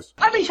gosh.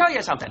 Let me show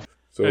you something.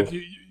 So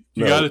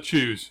you got to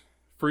choose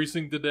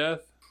freezing to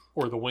death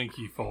or the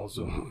winky falls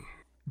over,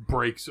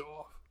 breaks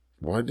off.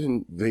 Why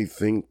didn't they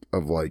think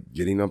of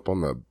getting up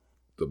on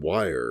the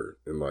wire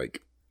and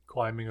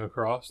climbing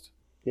across?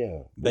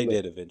 Yeah, they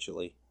did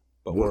eventually,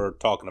 but we're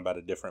talking about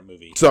a different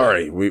movie.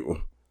 Sorry, we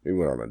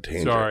went on a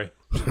tangent. Sorry.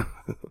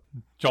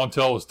 John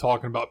Tell was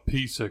talking about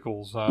pea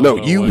sickles. No,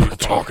 you were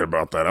talking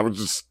about that. I was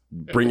just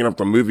bringing up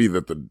the movie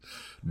that the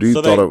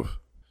dude thought of.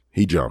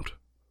 He jumped.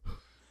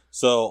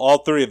 So all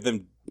three of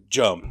them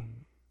jump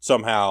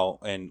somehow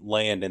and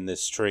land in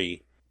this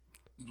tree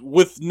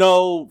with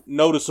no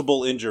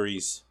noticeable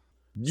injuries.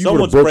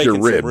 Someone's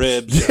breaking some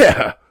ribs.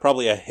 Yeah.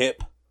 Probably a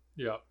hip.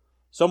 Yeah.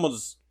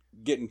 Someone's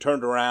getting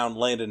turned around,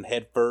 landing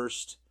head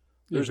first.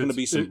 There's going to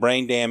be some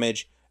brain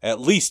damage. At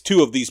least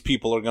 2 of these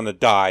people are going to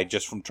die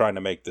just from trying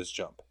to make this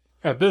jump.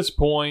 At this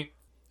point,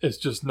 it's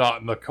just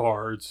not in the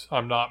cards.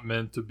 I'm not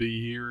meant to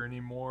be here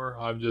anymore.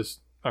 I'm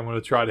going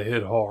to try to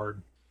hit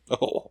hard.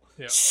 Oh,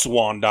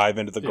 swan dive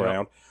into the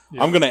ground.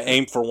 Yeah. I'm going to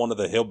aim for one of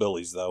the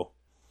hillbillies, though.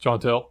 John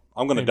Tell?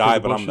 I'm going to die,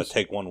 but I'm going to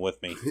take one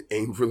with me.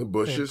 Aim for the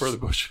bushes? Aim for the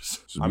bushes.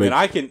 I mean,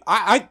 I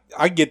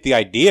get the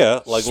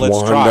idea. Let's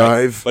try.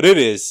 Dive. But it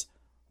is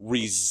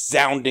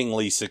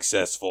resoundingly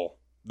successful.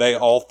 They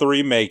all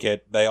 3 make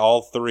it. They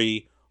all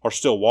 3 are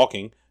still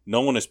walking.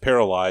 No one is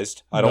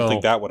paralyzed. I don't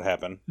think that would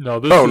happen. No,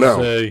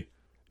 this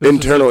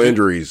internal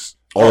injuries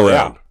all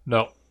around. Yeah.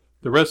 No.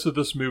 The rest of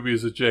this movie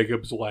is a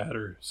Jacob's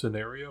Ladder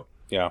scenario.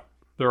 Yeah.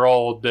 They're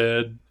all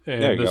dead,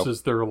 and this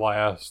is their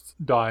last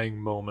dying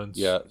moments.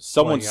 Yeah.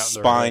 Someone's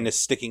spine is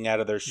sticking out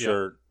of their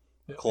shirt.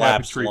 Yeah.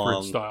 Collapsed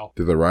lung. Style.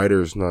 Do the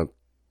writers not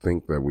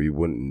think that we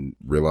wouldn't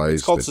realize?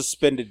 It's called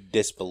suspended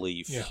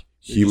disbelief. Yeah.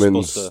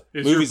 Humans.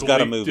 Movie's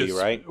got a movie,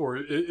 right? Or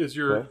is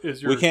your?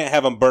 We can't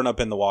have them burn up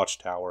in the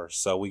watchtower,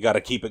 so we got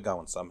to keep it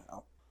going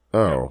somehow.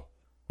 Oh,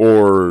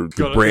 Or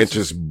the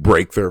branches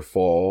break their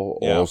fall,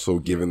 also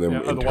giving them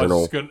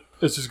internal. Otherwise,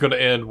 it's just going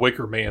to end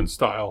Wicker Man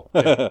style.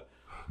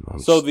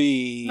 So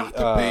the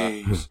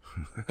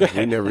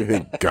we never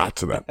even got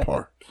to that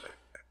part.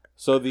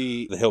 So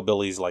the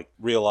hillbillies like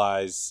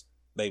realize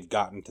they've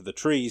gotten to the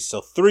trees.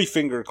 So Three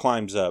Finger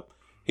climbs up.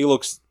 He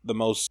looks the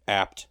most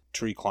apt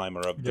tree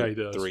climber of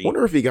the three. I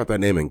wonder if he got that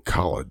name in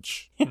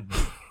college.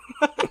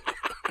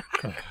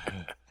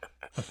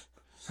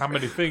 How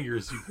many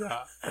fingers you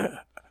got?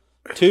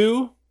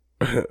 2.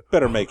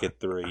 Better make it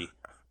 3.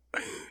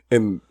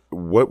 And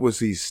what was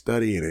he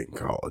studying in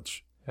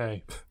college?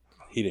 Hey,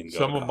 he didn't go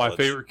Some to of my college.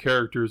 favorite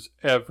characters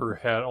ever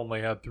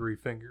only had 3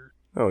 fingers.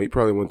 Oh, he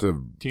probably went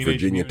to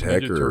Virginia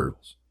Tech or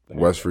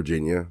West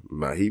Virginia.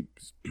 He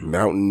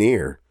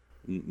mountaineer.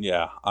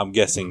 Yeah, I'm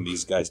guessing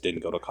these guys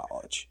didn't go to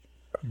college.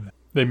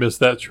 They missed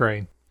that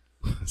train.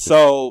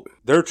 So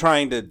they're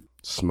trying to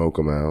smoke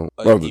him out,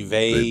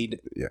 evade.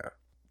 Yeah,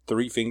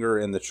 Three Finger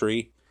in the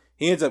tree.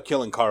 He ends up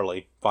killing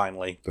Carly.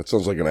 Finally, that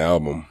sounds like an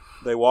album.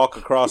 They walk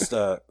across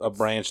a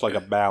branch like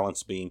a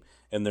balance beam,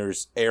 and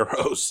there's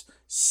arrows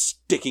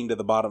sticking to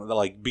the bottom. They're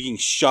like being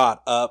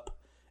shot up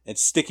and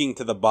sticking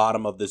to the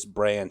bottom of this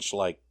branch,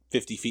 like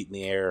 50 feet in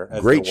the air.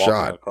 As Great they're walking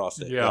shot.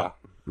 Across it. Yeah.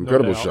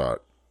 Incredible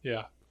shot.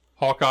 Yeah.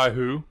 Hawkeye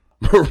who?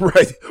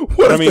 Right.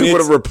 What if they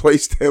would have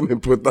replaced him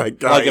and put that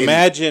guy in?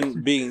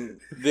 Imagine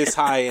being this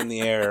high in the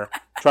air,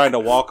 trying to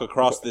walk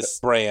across this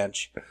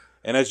branch,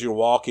 and as you're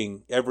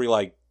walking, every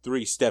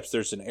 3 steps,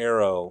 there's an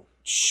arrow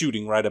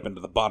shooting right up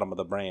into the bottom of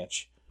the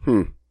branch.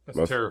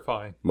 That's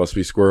terrifying. Must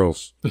be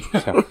squirrels.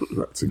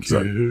 That's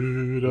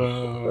exactly.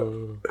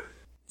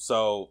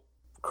 So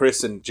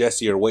Chris and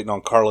Jesse are waiting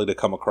on Carly to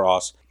come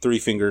across. Three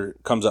Finger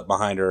comes up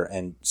behind her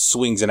and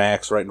swings an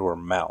axe right into her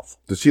mouth.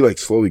 Does she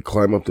slowly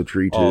climb up the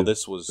tree too? Oh,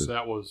 this was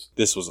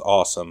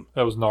awesome.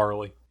 That was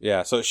gnarly.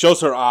 Yeah, so it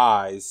shows her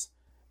eyes,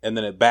 and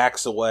then it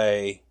backs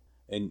away,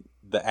 and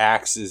the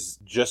axe is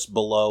just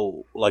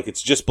below,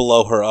 it's just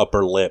below her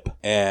upper lip.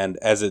 And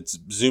as it's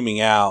zooming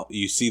out,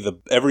 you see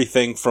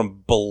everything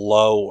from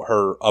below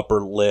her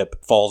upper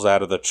lip falls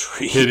out of the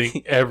tree,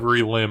 hitting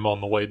every limb on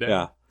the way down.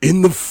 Yeah.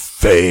 In the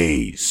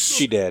face.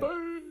 She did.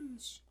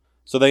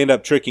 So they end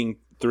up tricking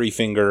Three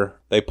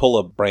Finger. They pull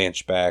a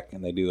branch back,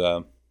 and they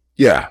do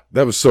yeah,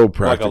 that was so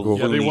practical.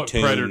 They want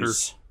Predator.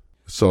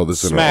 So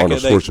this is Arnold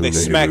Schwarzenegger. They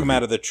smack him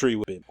out of the tree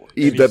with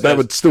it. That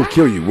would still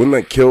kill you. Wouldn't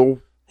that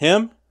kill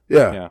him?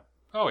 Yeah.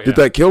 Oh yeah. Did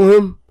that kill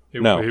him?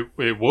 No.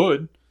 It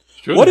would.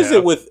 What is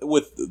it with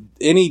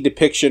any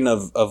depiction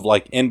of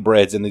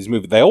inbreds in these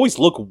movies? They always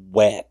look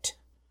wet.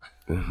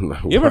 You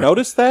ever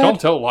notice that? Don't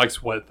tell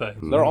likes wet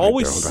things. They're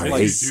always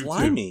The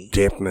slimy.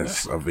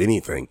 dampness of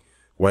anything.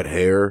 Wet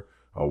hair,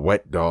 a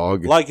wet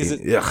dog. Is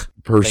it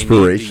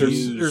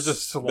perspiration? There's a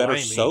slimy. Better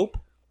soap?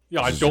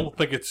 Yeah, I don't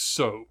think it's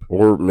soap.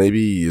 Or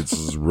maybe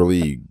it's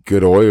really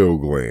good oil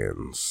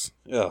glands.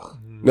 Ugh.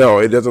 No,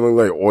 it doesn't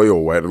look like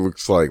oil wet. It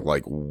looks like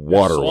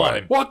water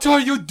wet. What are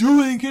you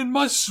doing in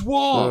my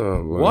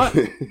swamp? What?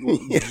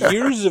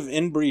 Years of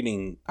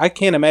inbreeding. I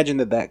can't imagine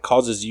that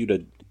causes you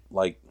to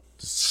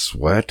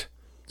sweat.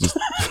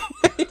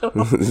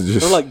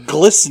 They're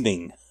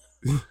glistening.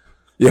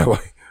 Yeah,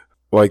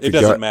 it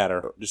doesn't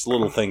matter. Just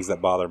little things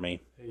that bother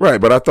me. Right,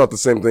 but I thought the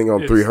same thing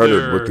on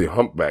 300 with the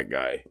humpback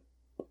guy.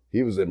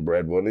 He was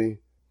inbred, wasn't he?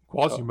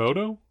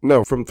 Quasimodo?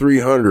 No, from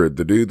 300,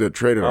 the dude that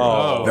traded him.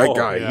 That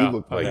guy, yeah. he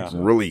looked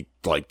really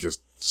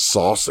just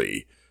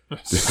saucy. Did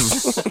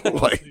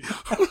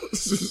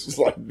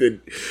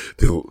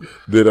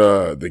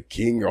the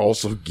king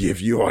also give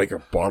you a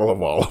bottle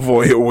of olive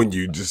oil when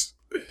you just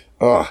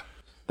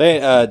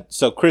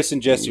so Chris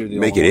and Jesse are the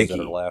only ones that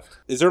are left.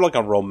 Is there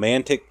a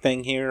romantic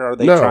thing here? Are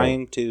they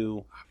trying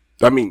to?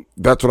 I mean,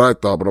 that's what I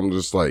thought, but I'm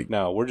just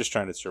no, we're just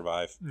trying to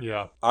survive.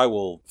 Yeah. I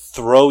will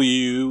throw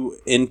you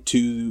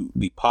into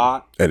the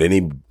pot at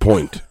any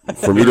point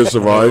for me to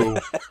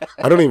survive.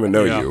 I don't even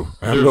know you.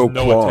 I have no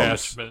qualms.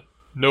 Attachment.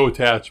 No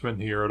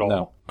attachment here at all.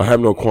 No. I have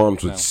no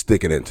qualms with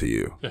sticking it to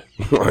you.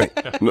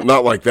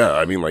 Not like that.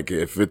 I mean,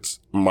 if it's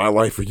my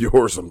life or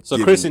yours,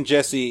 Chris and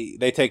Jesse,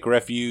 they take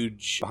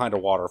refuge behind a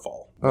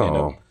waterfall.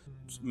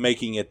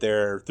 Making it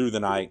there through the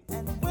night.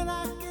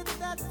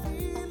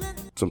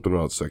 Something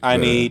about sex. I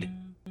need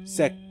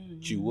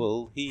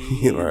sexual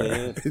healing.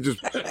 Right.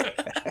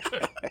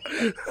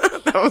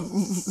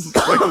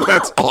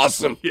 That's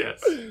awesome.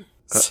 Yes.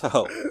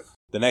 So,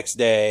 the next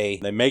day,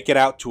 they make it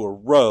out to a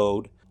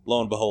road. Lo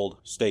and behold,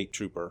 state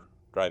trooper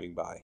driving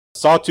by.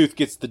 Sawtooth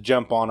gets the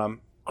jump on him.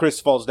 Chris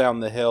falls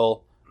down the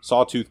hill.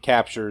 Sawtooth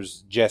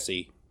captures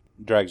Jesse,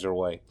 drags her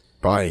away.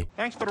 Bye.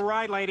 Thanks for the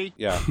ride, lady.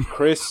 Yeah.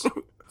 Chris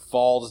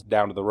falls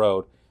down to the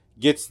road,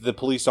 gets the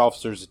police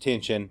officer's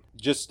attention.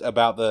 Just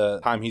about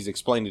the time he's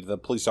explaining to the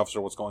police officer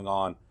what's going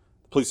on,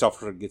 the police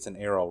officer gets an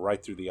arrow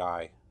right through the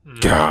eye.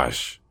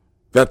 Gosh.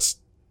 That's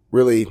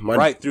really...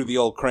 right through the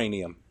old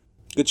cranium.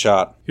 Good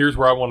shot. Here's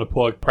where I want to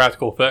plug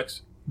practical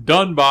effects.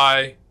 Done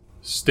by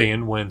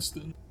Stan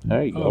Winston.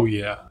 There you go. Oh,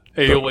 yeah.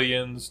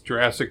 Aliens,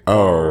 Jurassic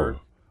Park.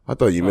 I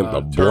thought you meant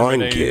the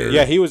blind kid.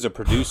 Yeah, he was a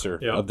producer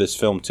of this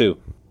film, too.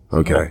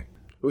 Okay.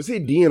 Was he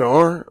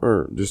DNR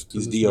or just...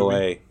 He's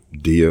DOA.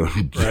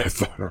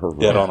 Right.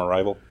 Dead on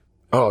arrival.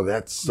 Oh,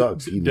 that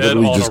sucks. He Dead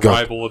on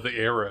arrival of the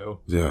Arrow.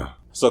 Yeah.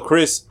 So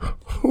Chris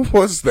Who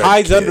was that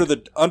hides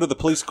kid? under the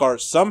police car.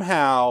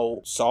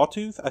 Somehow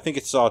Sawtooth, I think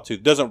it's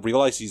Sawtooth, doesn't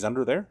realize he's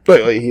under there.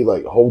 Like, he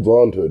like holds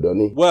on to it, doesn't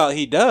he? Well,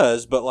 he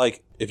does, but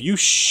like if you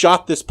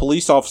shot this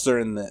police officer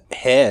in the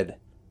head,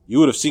 you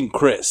would have seen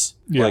Chris.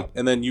 Yeah. Like,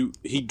 and then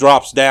he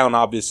drops down,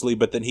 obviously,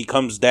 but then he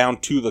comes down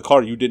to the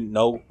car. You didn't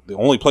know the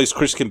only place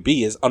Chris can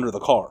be is under the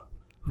car.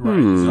 Right.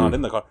 He's not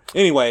in the car.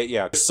 Anyway,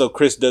 yeah. So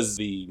Chris does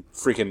the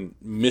freaking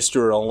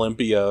Mr.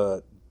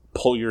 Olympia,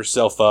 pull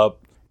yourself up,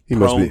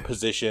 prone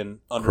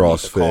position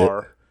underneath the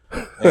car,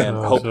 and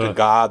hope to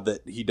God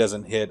that he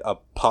doesn't hit a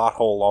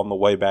pothole on the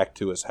way back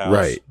to his house.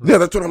 Right. Yeah,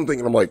 that's what I'm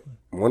thinking. I'm like,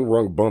 one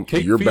wrong bump,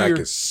 your back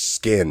is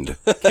skinned.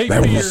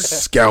 That will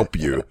scalp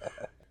you.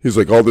 He's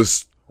like, all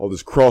this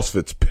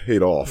CrossFit's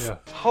paid off. Yeah.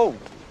 Oh,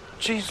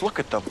 geez, look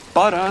at the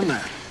butt on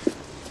that.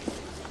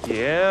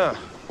 Yeah.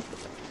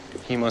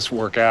 He must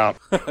work out.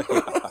 He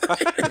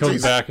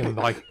comes back and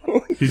like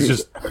there's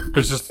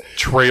just a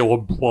trail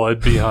of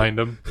blood behind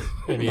him,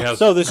 and he has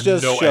this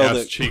just no show ass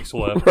that, cheeks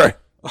left. Right.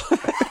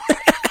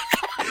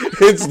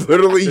 It's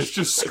literally it's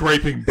just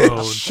scraping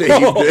bone. Shaved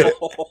it.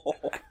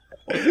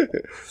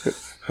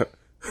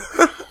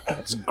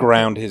 It's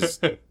ground his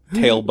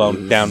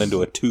tailbone down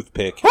into a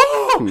toothpick.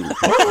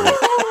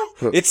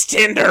 It's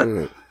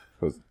tender.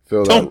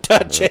 Don't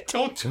touch it.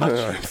 Don't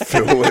touch it.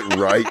 Feel it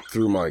right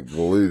through my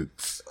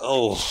glutes.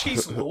 Oh,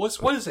 jeez,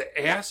 Louis, what is it?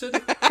 Acid?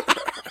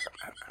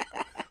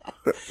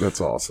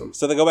 That's awesome.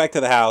 So they go back to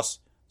the house.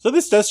 So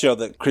this does show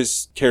that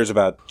Chris cares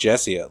about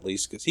Jesse at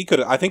least, because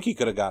I think he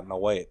could have gotten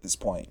away at this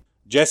point.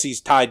 Jesse's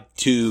tied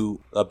to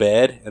a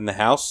bed in the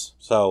house,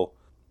 so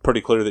pretty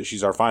clear that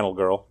she's our final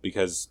girl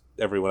because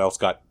everyone else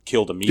got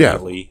killed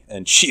immediately,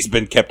 and she's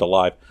been kept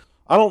alive.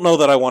 I don't know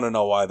that I want to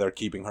know why they're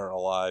keeping her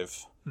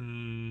alive.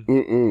 You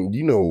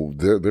know,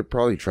 they're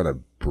probably trying to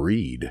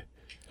breed.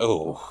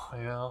 Oh.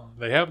 Yeah,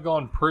 they have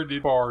gone pretty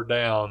far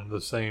down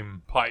the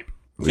same pipe.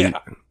 Yeah.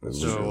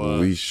 So, at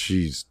least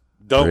she's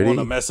don't want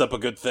to mess up a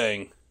good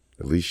thing.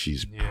 At least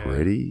she's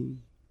pretty.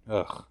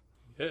 Ugh.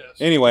 Yes.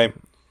 Anyway,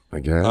 I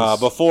guess.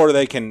 Before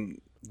they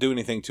can do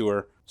anything to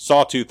her,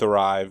 Sawtooth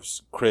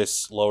arrives.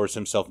 Chris lowers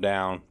himself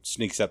down,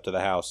 sneaks up to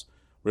the house,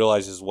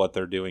 realizes what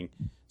they're doing.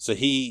 So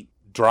he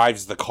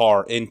drives the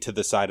car into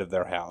the side of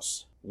their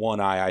house. One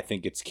eye, I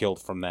think, gets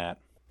killed from that.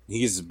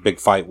 He's a big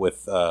fight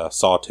with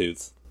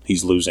Sawtooth.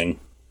 He's losing.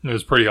 It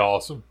was pretty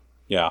awesome.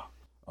 Yeah.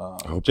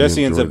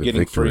 Jesse ends up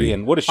getting free,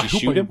 and what does she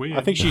shoot him?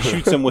 I think she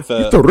shoots him with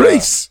a... the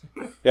race!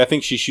 Yeah, I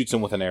think she shoots him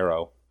with an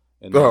arrow.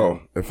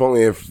 If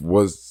only it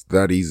was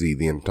that easy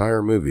the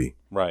entire movie.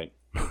 Right.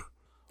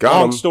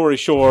 Long story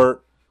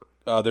short,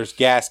 there's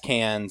gas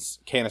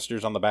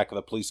canisters on the back of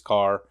the police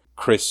car.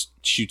 Chris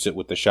shoots it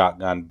with the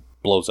shotgun,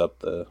 blows up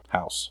the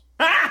house.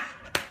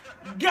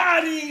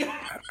 Got him!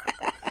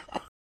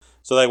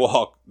 So they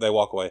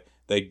walk away.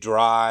 They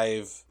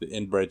drive the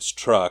inbred's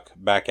truck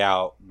back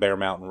out Bear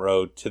Mountain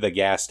Road to the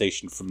gas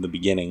station from the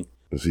beginning.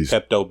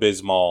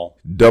 Pepto-Bismol.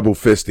 Double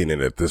fisting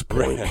it at this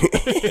point.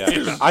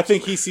 Yeah. I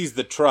think he sees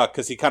the truck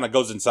because he kind of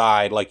goes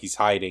inside like he's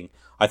hiding.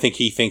 I think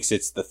he thinks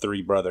it's the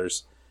three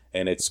brothers,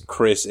 and it's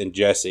Chris and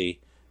Jesse.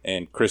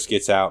 And Chris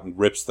gets out and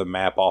rips the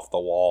map off the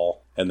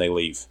wall, and they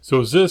leave.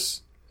 So is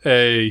this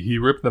he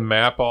ripped the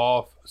map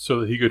off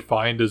so that he could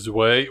find his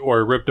way, or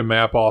he ripped the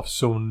map off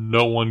so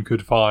no one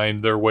could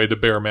find their way to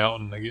Bear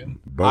Mountain again?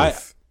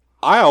 Both.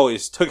 I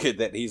always took it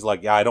that he's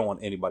like, yeah, I don't want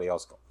anybody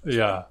else going.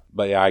 Yeah.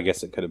 But yeah, I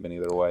guess it could have been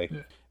either way.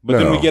 Yeah. But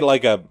then we get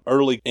like a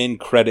early end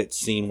credit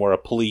scene where a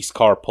police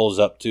car pulls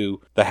up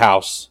to the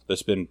house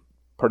that's been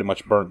pretty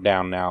much burnt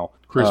down now.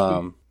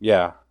 Crispy.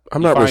 Yeah.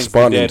 I'm not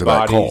responding to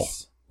that call.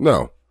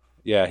 No.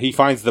 Yeah, he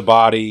finds the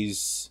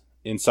bodies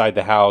inside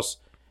the house,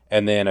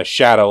 and then a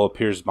shadow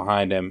appears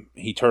behind him.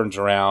 He turns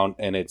around,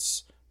 and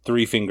it's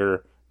Three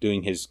Finger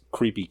doing his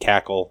creepy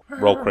cackle.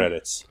 Roll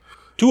credits.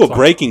 To a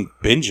Breaking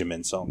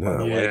Benjamin song, by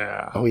the way.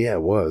 Yeah. Oh, yeah,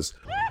 it was.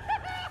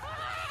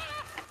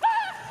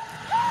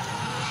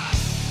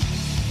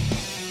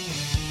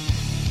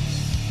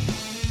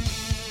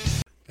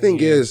 Thing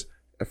is,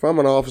 if I'm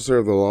an officer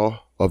of the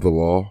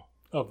law,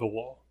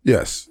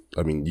 yes.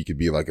 I mean, you could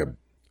be like a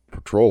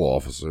patrol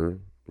officer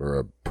or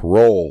a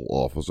parole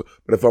officer,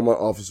 but if I'm an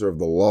officer of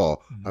the law,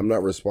 I'm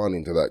not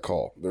responding to that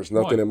call. There's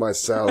nothing in my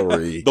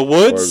salary. The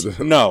Woods?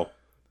 No.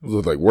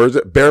 Like, where's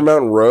it? Bear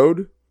Mountain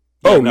Road?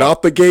 Yeah, no.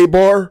 Not the gay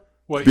bar?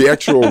 Wait. The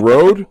actual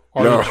road?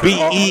 No.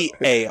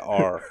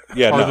 BEAR.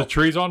 Yeah, Are the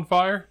trees on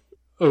fire?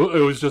 Oh,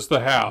 it was just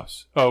the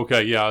house. Oh,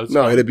 okay, yeah.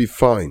 No, it'd be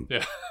fine.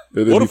 Yeah.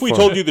 What if we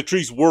told you the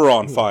trees were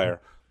on fire?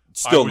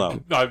 Still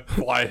no. I'd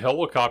fly a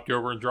helicopter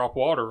over and drop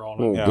water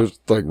on it. Well, there's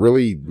like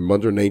really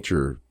Mother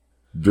Nature.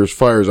 There's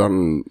fires out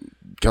in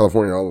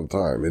California all the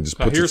time. It just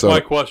puts here's my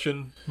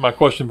question. My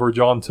question for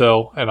John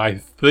Tell, and I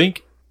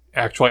think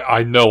actually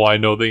I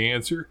know the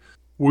answer.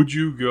 Would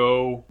you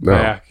go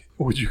back?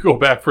 Would you go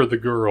back for the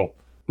girl?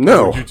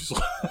 No. Would you just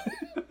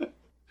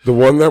The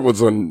one that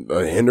was a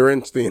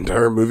hindrance the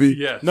entire movie?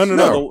 Yes. No.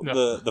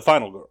 The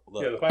final girl.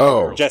 The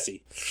final girl.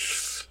 Jessie.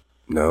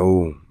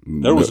 No.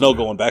 There was no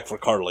going back for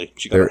Carly.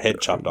 She got her head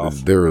chopped off.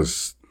 There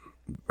was...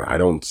 I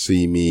don't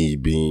see me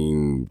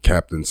being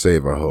Captain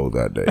Save-A-Ho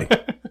that day.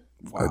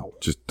 Wow. I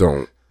just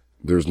don't.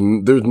 There's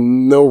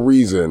no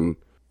reason.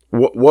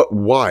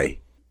 Why?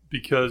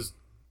 Because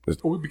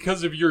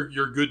of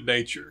your good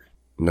nature.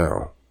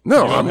 No. You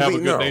don't have a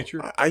good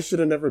nature? I should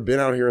have never been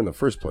out here in the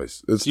first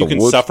place. It's you can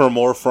suffer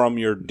more from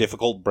your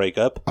difficult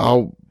breakup.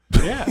 I'll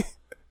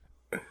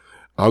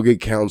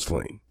get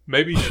counseling.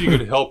 Maybe she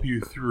could help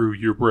you through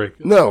your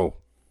breakup. No.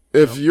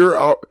 If you're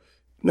out...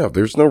 No,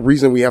 there's no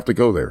reason we have to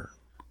go there.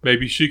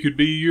 Maybe she could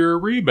be your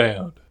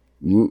rebound.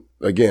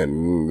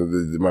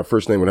 Again, my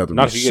first name would have to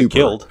not be if you get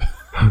killed.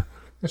 I'm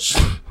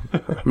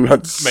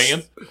not...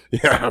 Man?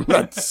 Yeah, I'm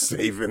not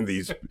saving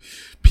these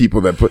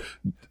people that put...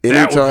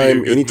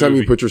 Anytime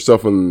you put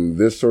yourself in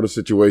this sort of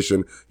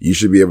situation, you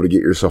should be able to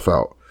get yourself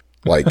out.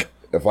 Like,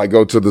 if I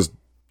go to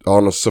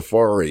on a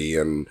safari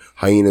and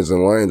hyenas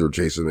and lions are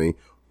chasing me,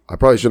 I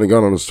probably shouldn't have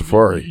gone on a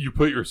safari. You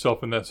put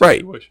yourself in that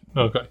situation.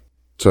 Right. Okay.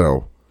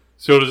 So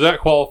does that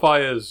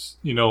qualify as,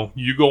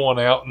 you going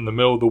out in the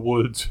middle of the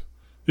woods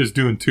is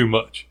doing too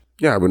much?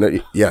 Yeah,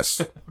 yes.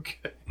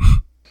 Okay.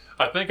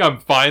 I think I'm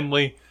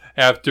finally,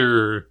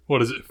 after,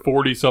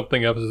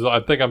 40-something episodes, I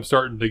think I'm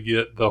starting to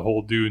get the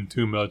whole doing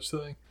too much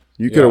thing.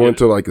 You could have went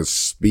to like a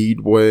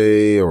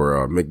Speedway or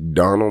a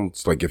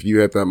McDonald's. Like if you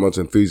had that much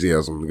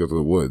enthusiasm to go to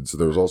the woods,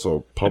 there's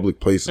also public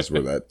places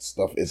where that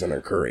stuff isn't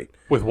occurring.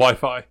 With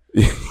Wi-Fi.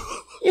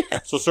 Yeah.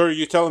 So, sir,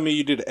 you're telling me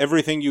you did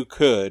everything you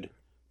could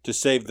to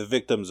save the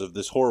victims of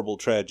this horrible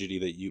tragedy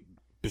that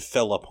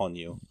befell upon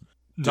you?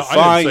 No,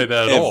 I didn't say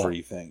that at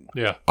everything.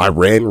 All. Yeah. I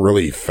ran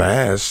really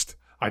fast.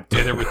 I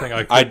did everything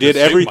I could. I did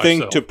everything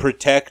myself. to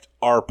protect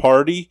our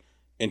party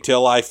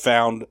until I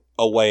found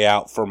a way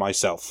out for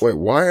myself. Wait,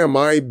 why am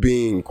I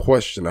being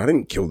questioned? I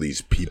didn't kill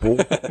these people.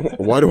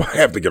 Why do I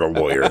have to get a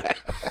lawyer?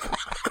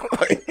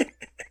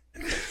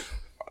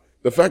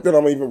 The fact that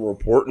I'm even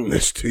reporting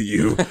this to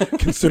you,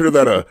 consider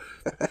that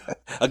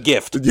a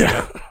gift.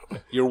 Yeah.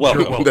 You're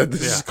welcome.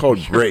 This is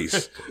called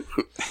grace.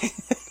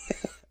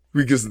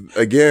 Because,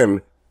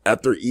 again,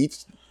 after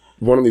each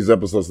one of these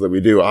episodes that we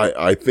do,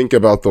 I think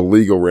about the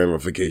legal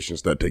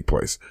ramifications that take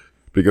place.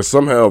 Because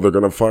somehow they're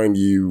going to find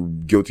you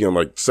guilty on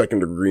like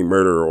second-degree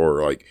murder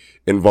or like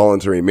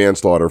involuntary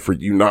manslaughter for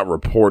you not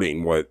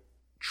reporting what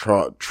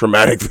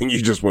traumatic thing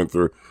you just went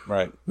through.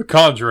 Right. The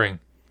Conjuring,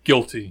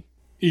 guilty.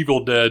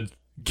 Evil Dead,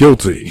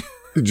 guilty.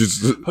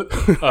 Just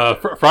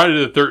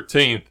Friday the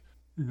 13th,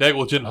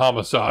 negligent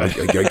homicide.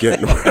 I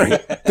get right.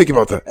 Think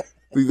about that.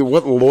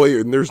 What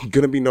lawyer? And there's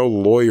going to be no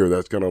lawyer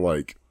that's going to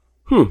like,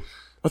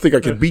 I think I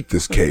can beat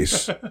this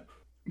case.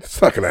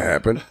 It's not going to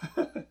happen.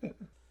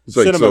 It's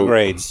like, Cinema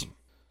grades.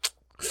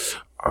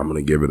 I'm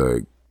going to give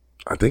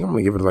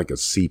it like a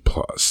C+,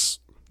 just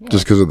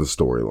because of the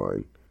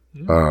storyline.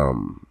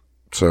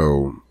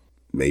 So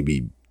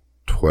maybe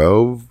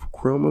 12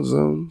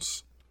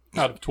 chromosomes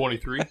out of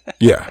 23.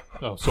 Yeah.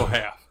 Oh, so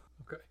half.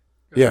 Okay.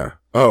 Yeah.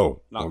 Oh,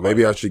 well,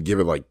 maybe I should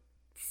give it like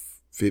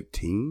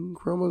 15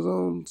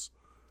 chromosomes.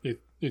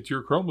 It's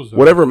your chromosome.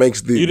 Whatever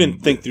makes the... You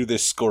didn't think through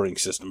this scoring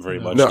system very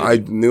much. No, I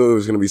knew it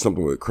was going to be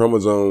something with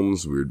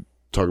chromosomes. We were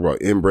talking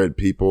about inbred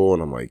people,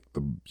 and I'm like,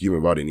 the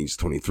human body needs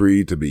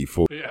 23 to be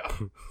full. Yeah.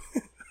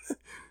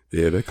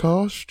 It'll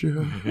cost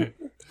you.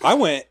 I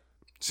went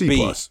C+.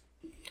 B.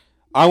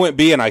 I went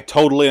B, and I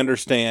totally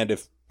understand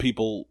if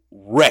people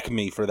wreck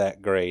me for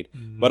that grade.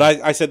 Mm-hmm. But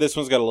I said this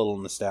one's got a little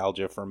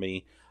nostalgia for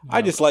me. Yeah.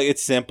 I just like,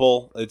 it's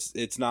simple.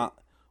 It's not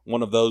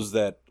one of those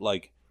that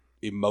like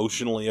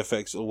emotionally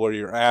affects where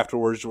you're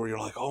afterwards, where you're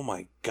like, oh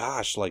my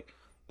gosh, like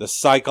the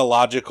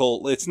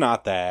psychological, it's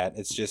not that.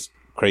 It's just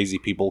crazy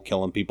people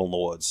killing people in the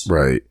woods.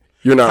 Right.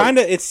 You're not kind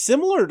of, it's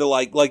similar to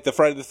like the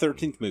Friday the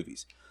 13th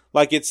movies.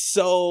 Like it's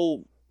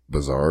so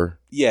bizarre.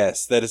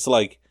 Yes. That it's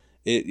like,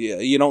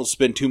 you don't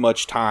spend too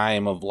much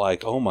time of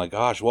like, oh my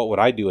gosh, what would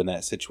I do in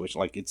that situation?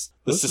 Like it's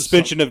the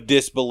suspension of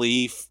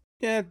disbelief.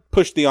 Yeah,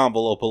 pushed the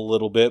envelope a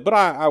little bit, but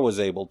I was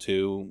able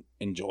to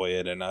enjoy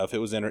it enough. It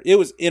was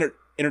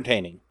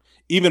entertaining.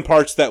 Even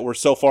parts that were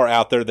so far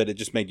out there that it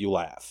just made you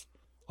laugh.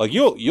 Like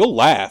you'll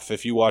laugh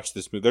if you watch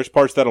this movie. There's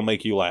parts that'll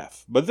make you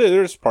laugh, but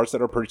there's parts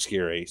that are pretty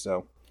scary.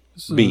 So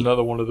this is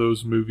another one of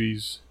those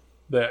movies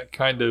that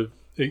kind of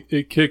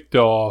it kicked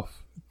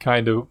off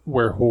kind of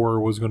where horror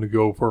was going to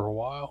go for a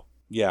while.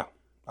 Yeah,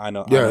 I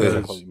know. Yeah, I know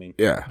exactly what you mean.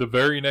 Yeah. The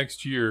very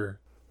next year,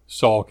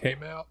 Saw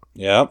came out.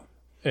 Yep.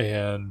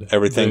 And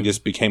everything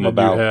just became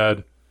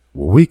about.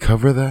 Will we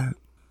cover that?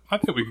 I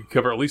think we could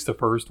cover at least the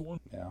first one.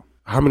 Yeah.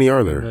 How many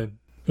are there? 7.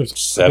 I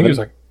think there's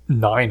like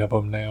 9 of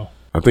them now.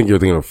 I think you're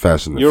thinking of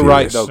Fast and the You're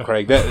Furious. right, though,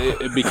 Craig.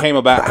 That it became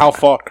about how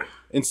far.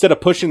 Instead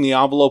of pushing the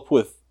envelope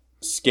with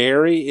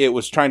scary, it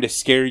was trying to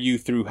scare you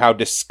through how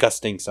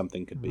disgusting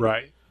something could be.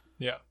 Right.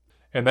 Yeah.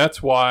 And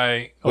that's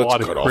why a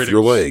lot of cut off critics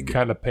your leg.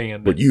 kind of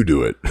panned But it. you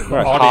do it.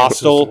 Right. Audiences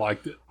Hostel.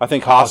 liked it. I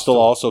think Hostel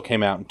also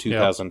came out in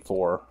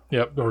 2004.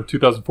 Yep, or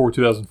 2004,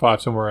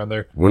 2005, somewhere around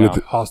there. When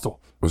did Hostel.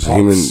 Was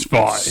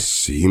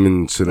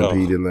Human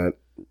Centipede in that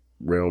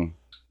realm?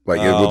 Like,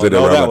 was it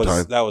around that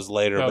time? That was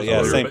later, That but was yeah,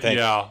 later, same but thing.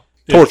 yeah,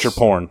 Torture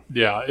porn.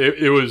 Yeah,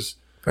 it was.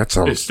 That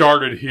sounds It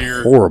started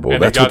here. horrible.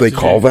 and That's it what got they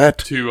call that?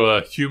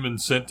 To Human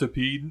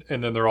Centipede,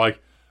 and then they're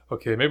like,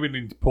 okay, maybe we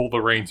need to pull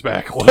the reins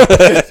back a little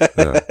bit.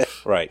 Yeah.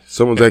 Right.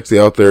 Someone's actually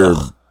out there.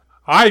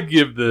 I'd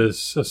give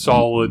this a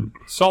solid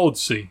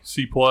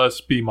C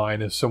plus, B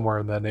minus, somewhere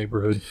in that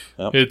neighborhood.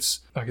 Yep. It's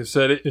like I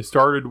said, it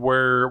started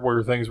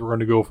where things were going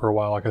to go for a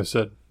while. Like I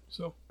said,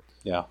 so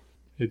yeah,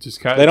 it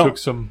just kind of took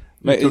some.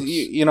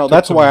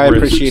 That's why I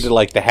appreciated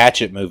like the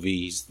Hatchet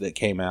movies that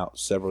came out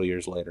several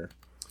years later.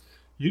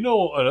 You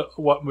know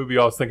what movie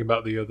I was thinking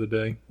about the other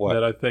day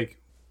that I think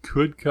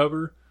could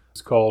cover?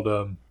 It's called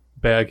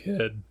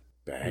Baghead.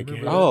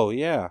 Baghead. Oh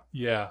yeah,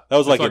 yeah. That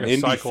was like a an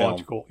indie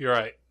psychological film. You're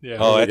right. Yeah.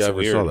 Oh, that's I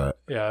weird. saw that.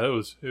 Yeah, it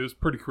was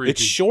pretty creepy.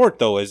 It's short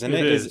though, isn't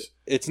it? It is.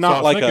 It's So not I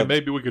was like thinking a.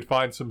 maybe we could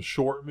find some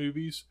short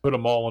movies, put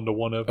them all into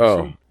one episode.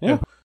 Oh, Yeah.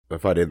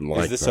 If I didn't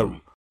like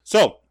them.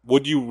 So,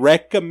 would you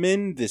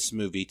recommend this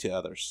movie to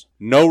others?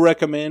 No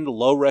recommend,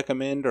 low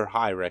recommend, or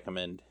high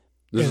recommend?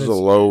 This is a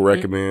low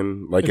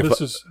recommend. Like if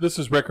this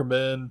is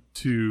recommend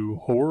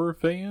to horror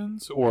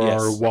fans or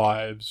Yes. our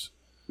wives.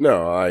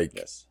 No, like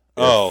Yes.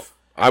 Oh,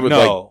 I would no.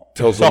 like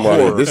tell To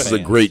somebody horror this is a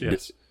fans, great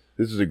yes.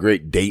 this is a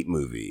great date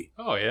movie.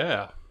 Oh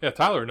yeah,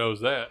 Tyler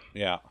knows that.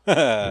 yeah.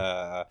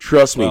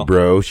 Trust me, Well.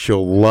 bro,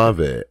 she'll love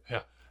it.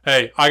 Yeah.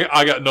 Hey,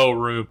 I got no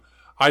room.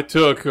 I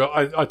took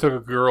I took a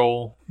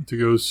girl to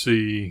go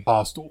see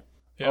Hostel.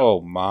 Yeah.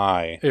 Oh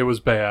my! It was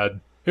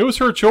bad. It was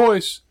her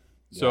choice,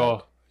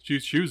 so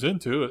she was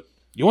into it.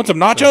 You want some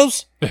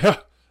nachos? Yeah.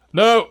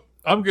 No,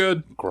 I'm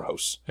good.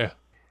 Gross. Yeah.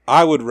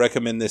 I would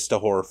recommend this to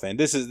horror fans.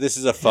 This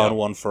is a fun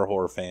one for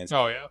horror fans.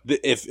 Oh yeah.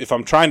 If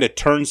I'm trying to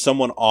turn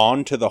someone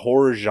on to the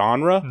horror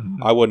genre,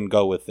 I wouldn't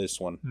go with this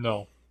one.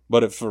 No.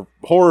 But if for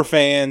horror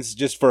fans,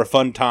 just for a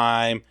fun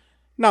time,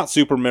 not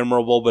super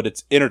memorable, but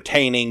it's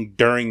entertaining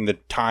during the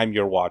time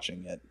you're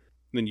watching it.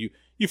 Then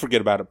you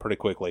forget about it pretty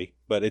quickly.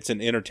 But it's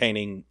an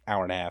entertaining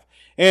hour and a half,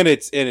 and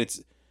it's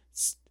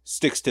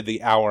sticks to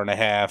the hour and a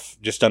half,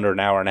 just under an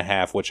hour and a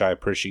half, which I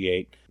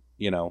appreciate.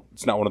 You know,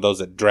 it's not one of those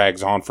that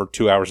drags on for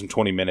 2 hours and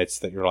 20 minutes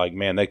that you're like,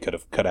 man, they could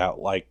have cut out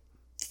like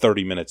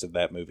 30 minutes of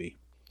that movie.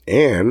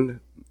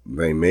 And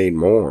they made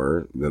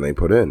more than they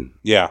put in.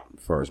 Yeah.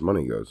 As far as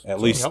money goes.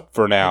 At least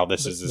for now,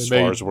 this is as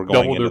far as we're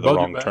going into the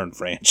wrong turn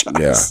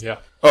franchise. Yeah.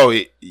 Oh,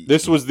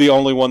 this was the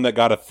only one that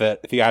got a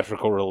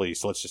theatrical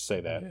release. Let's just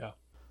say that. Yeah.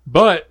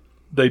 But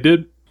they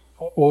did.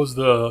 What was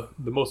the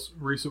most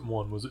recent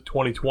one? Was it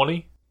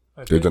 2020?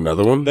 There's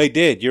another one? They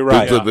did. You're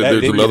right. There's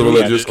another one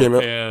that just came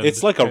out?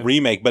 It's like a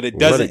remake, but it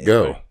doesn't. Let it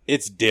go.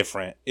 It's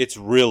different. It's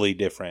really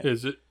different.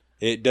 Is it?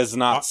 It does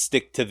not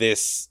stick to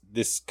this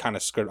kind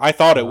of script. I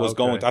thought it was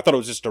going to. I thought it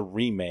was just a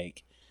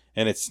remake,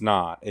 and it's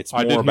not. It's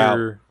more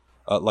about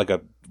like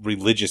a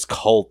religious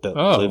cult that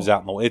lives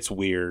out in the. It's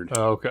weird.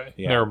 Oh, okay.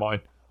 Yeah. Never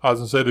mind. I was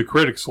going to say the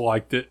critics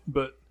liked it,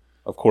 but.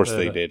 Of course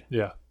they did.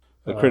 Yeah.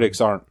 The critics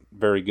aren't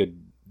very good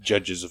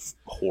judges of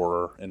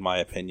horror, in my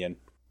opinion.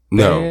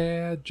 No.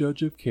 Bad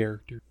judge of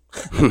character.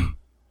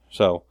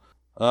 So,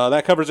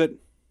 that covers it.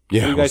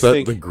 Yeah. What do you guys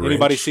think?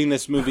 Anybody seen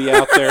this movie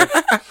out there?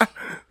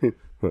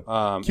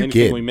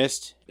 Anything we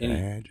missed?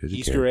 Any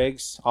Easter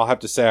eggs? I'll have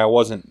to say I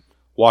wasn't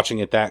watching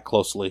it that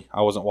closely.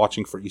 I wasn't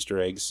watching for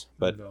Easter eggs,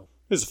 but it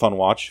was a fun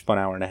watch, fun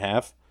hour and a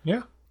half.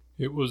 Yeah.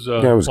 It was,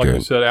 it was like good. I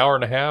said, hour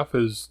and a half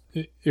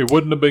it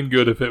wouldn't have been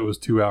good if it was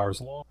 2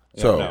 hours long.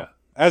 So,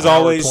 as hour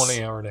always,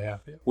 20, hour and a half.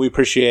 Yeah. We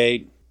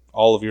appreciate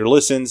all of your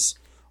listens,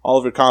 all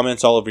of your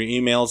comments, all of your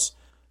emails.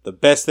 The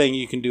best thing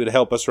you can do to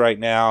help us right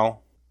now,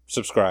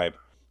 subscribe.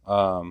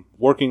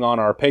 Working on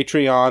our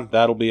Patreon.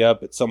 That'll be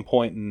up at some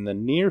point in the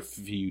near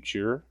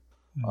future,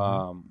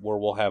 where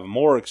we'll have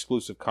more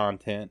exclusive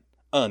content,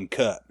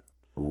 uncut,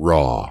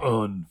 raw,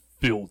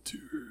 unfiltered,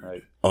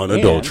 right,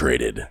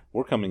 unadulterated. And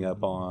we're coming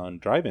up on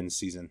drive-in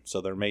season,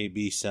 so there may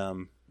be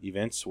some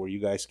events where you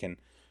guys can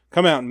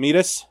come out and meet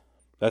us.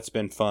 That's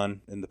been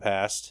fun in the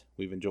past.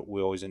 We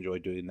always enjoy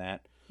doing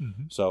that.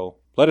 So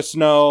let us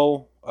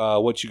know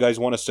what you guys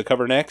want us to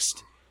cover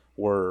next.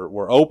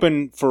 We're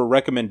open for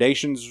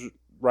recommendations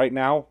right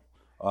now.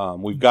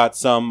 We've got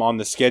some on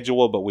the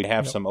schedule, but we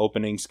have some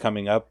openings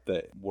coming up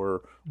that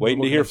we're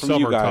waiting to hear from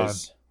you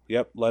guys.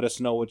 Yep, let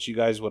us know what you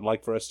guys would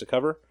like for us to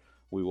cover.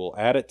 We will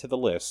add it to the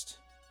list,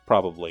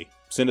 probably.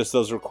 Send us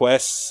those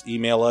requests.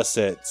 Email us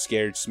at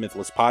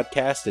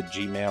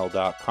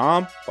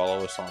scaredsmithlesspodcast@gmail.com.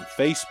 Follow us on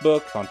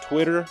Facebook, on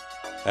Twitter.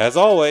 As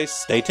always,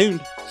 stay tuned.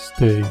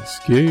 Stay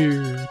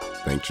scared.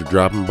 Thanks for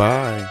dropping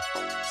by.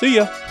 See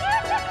ya.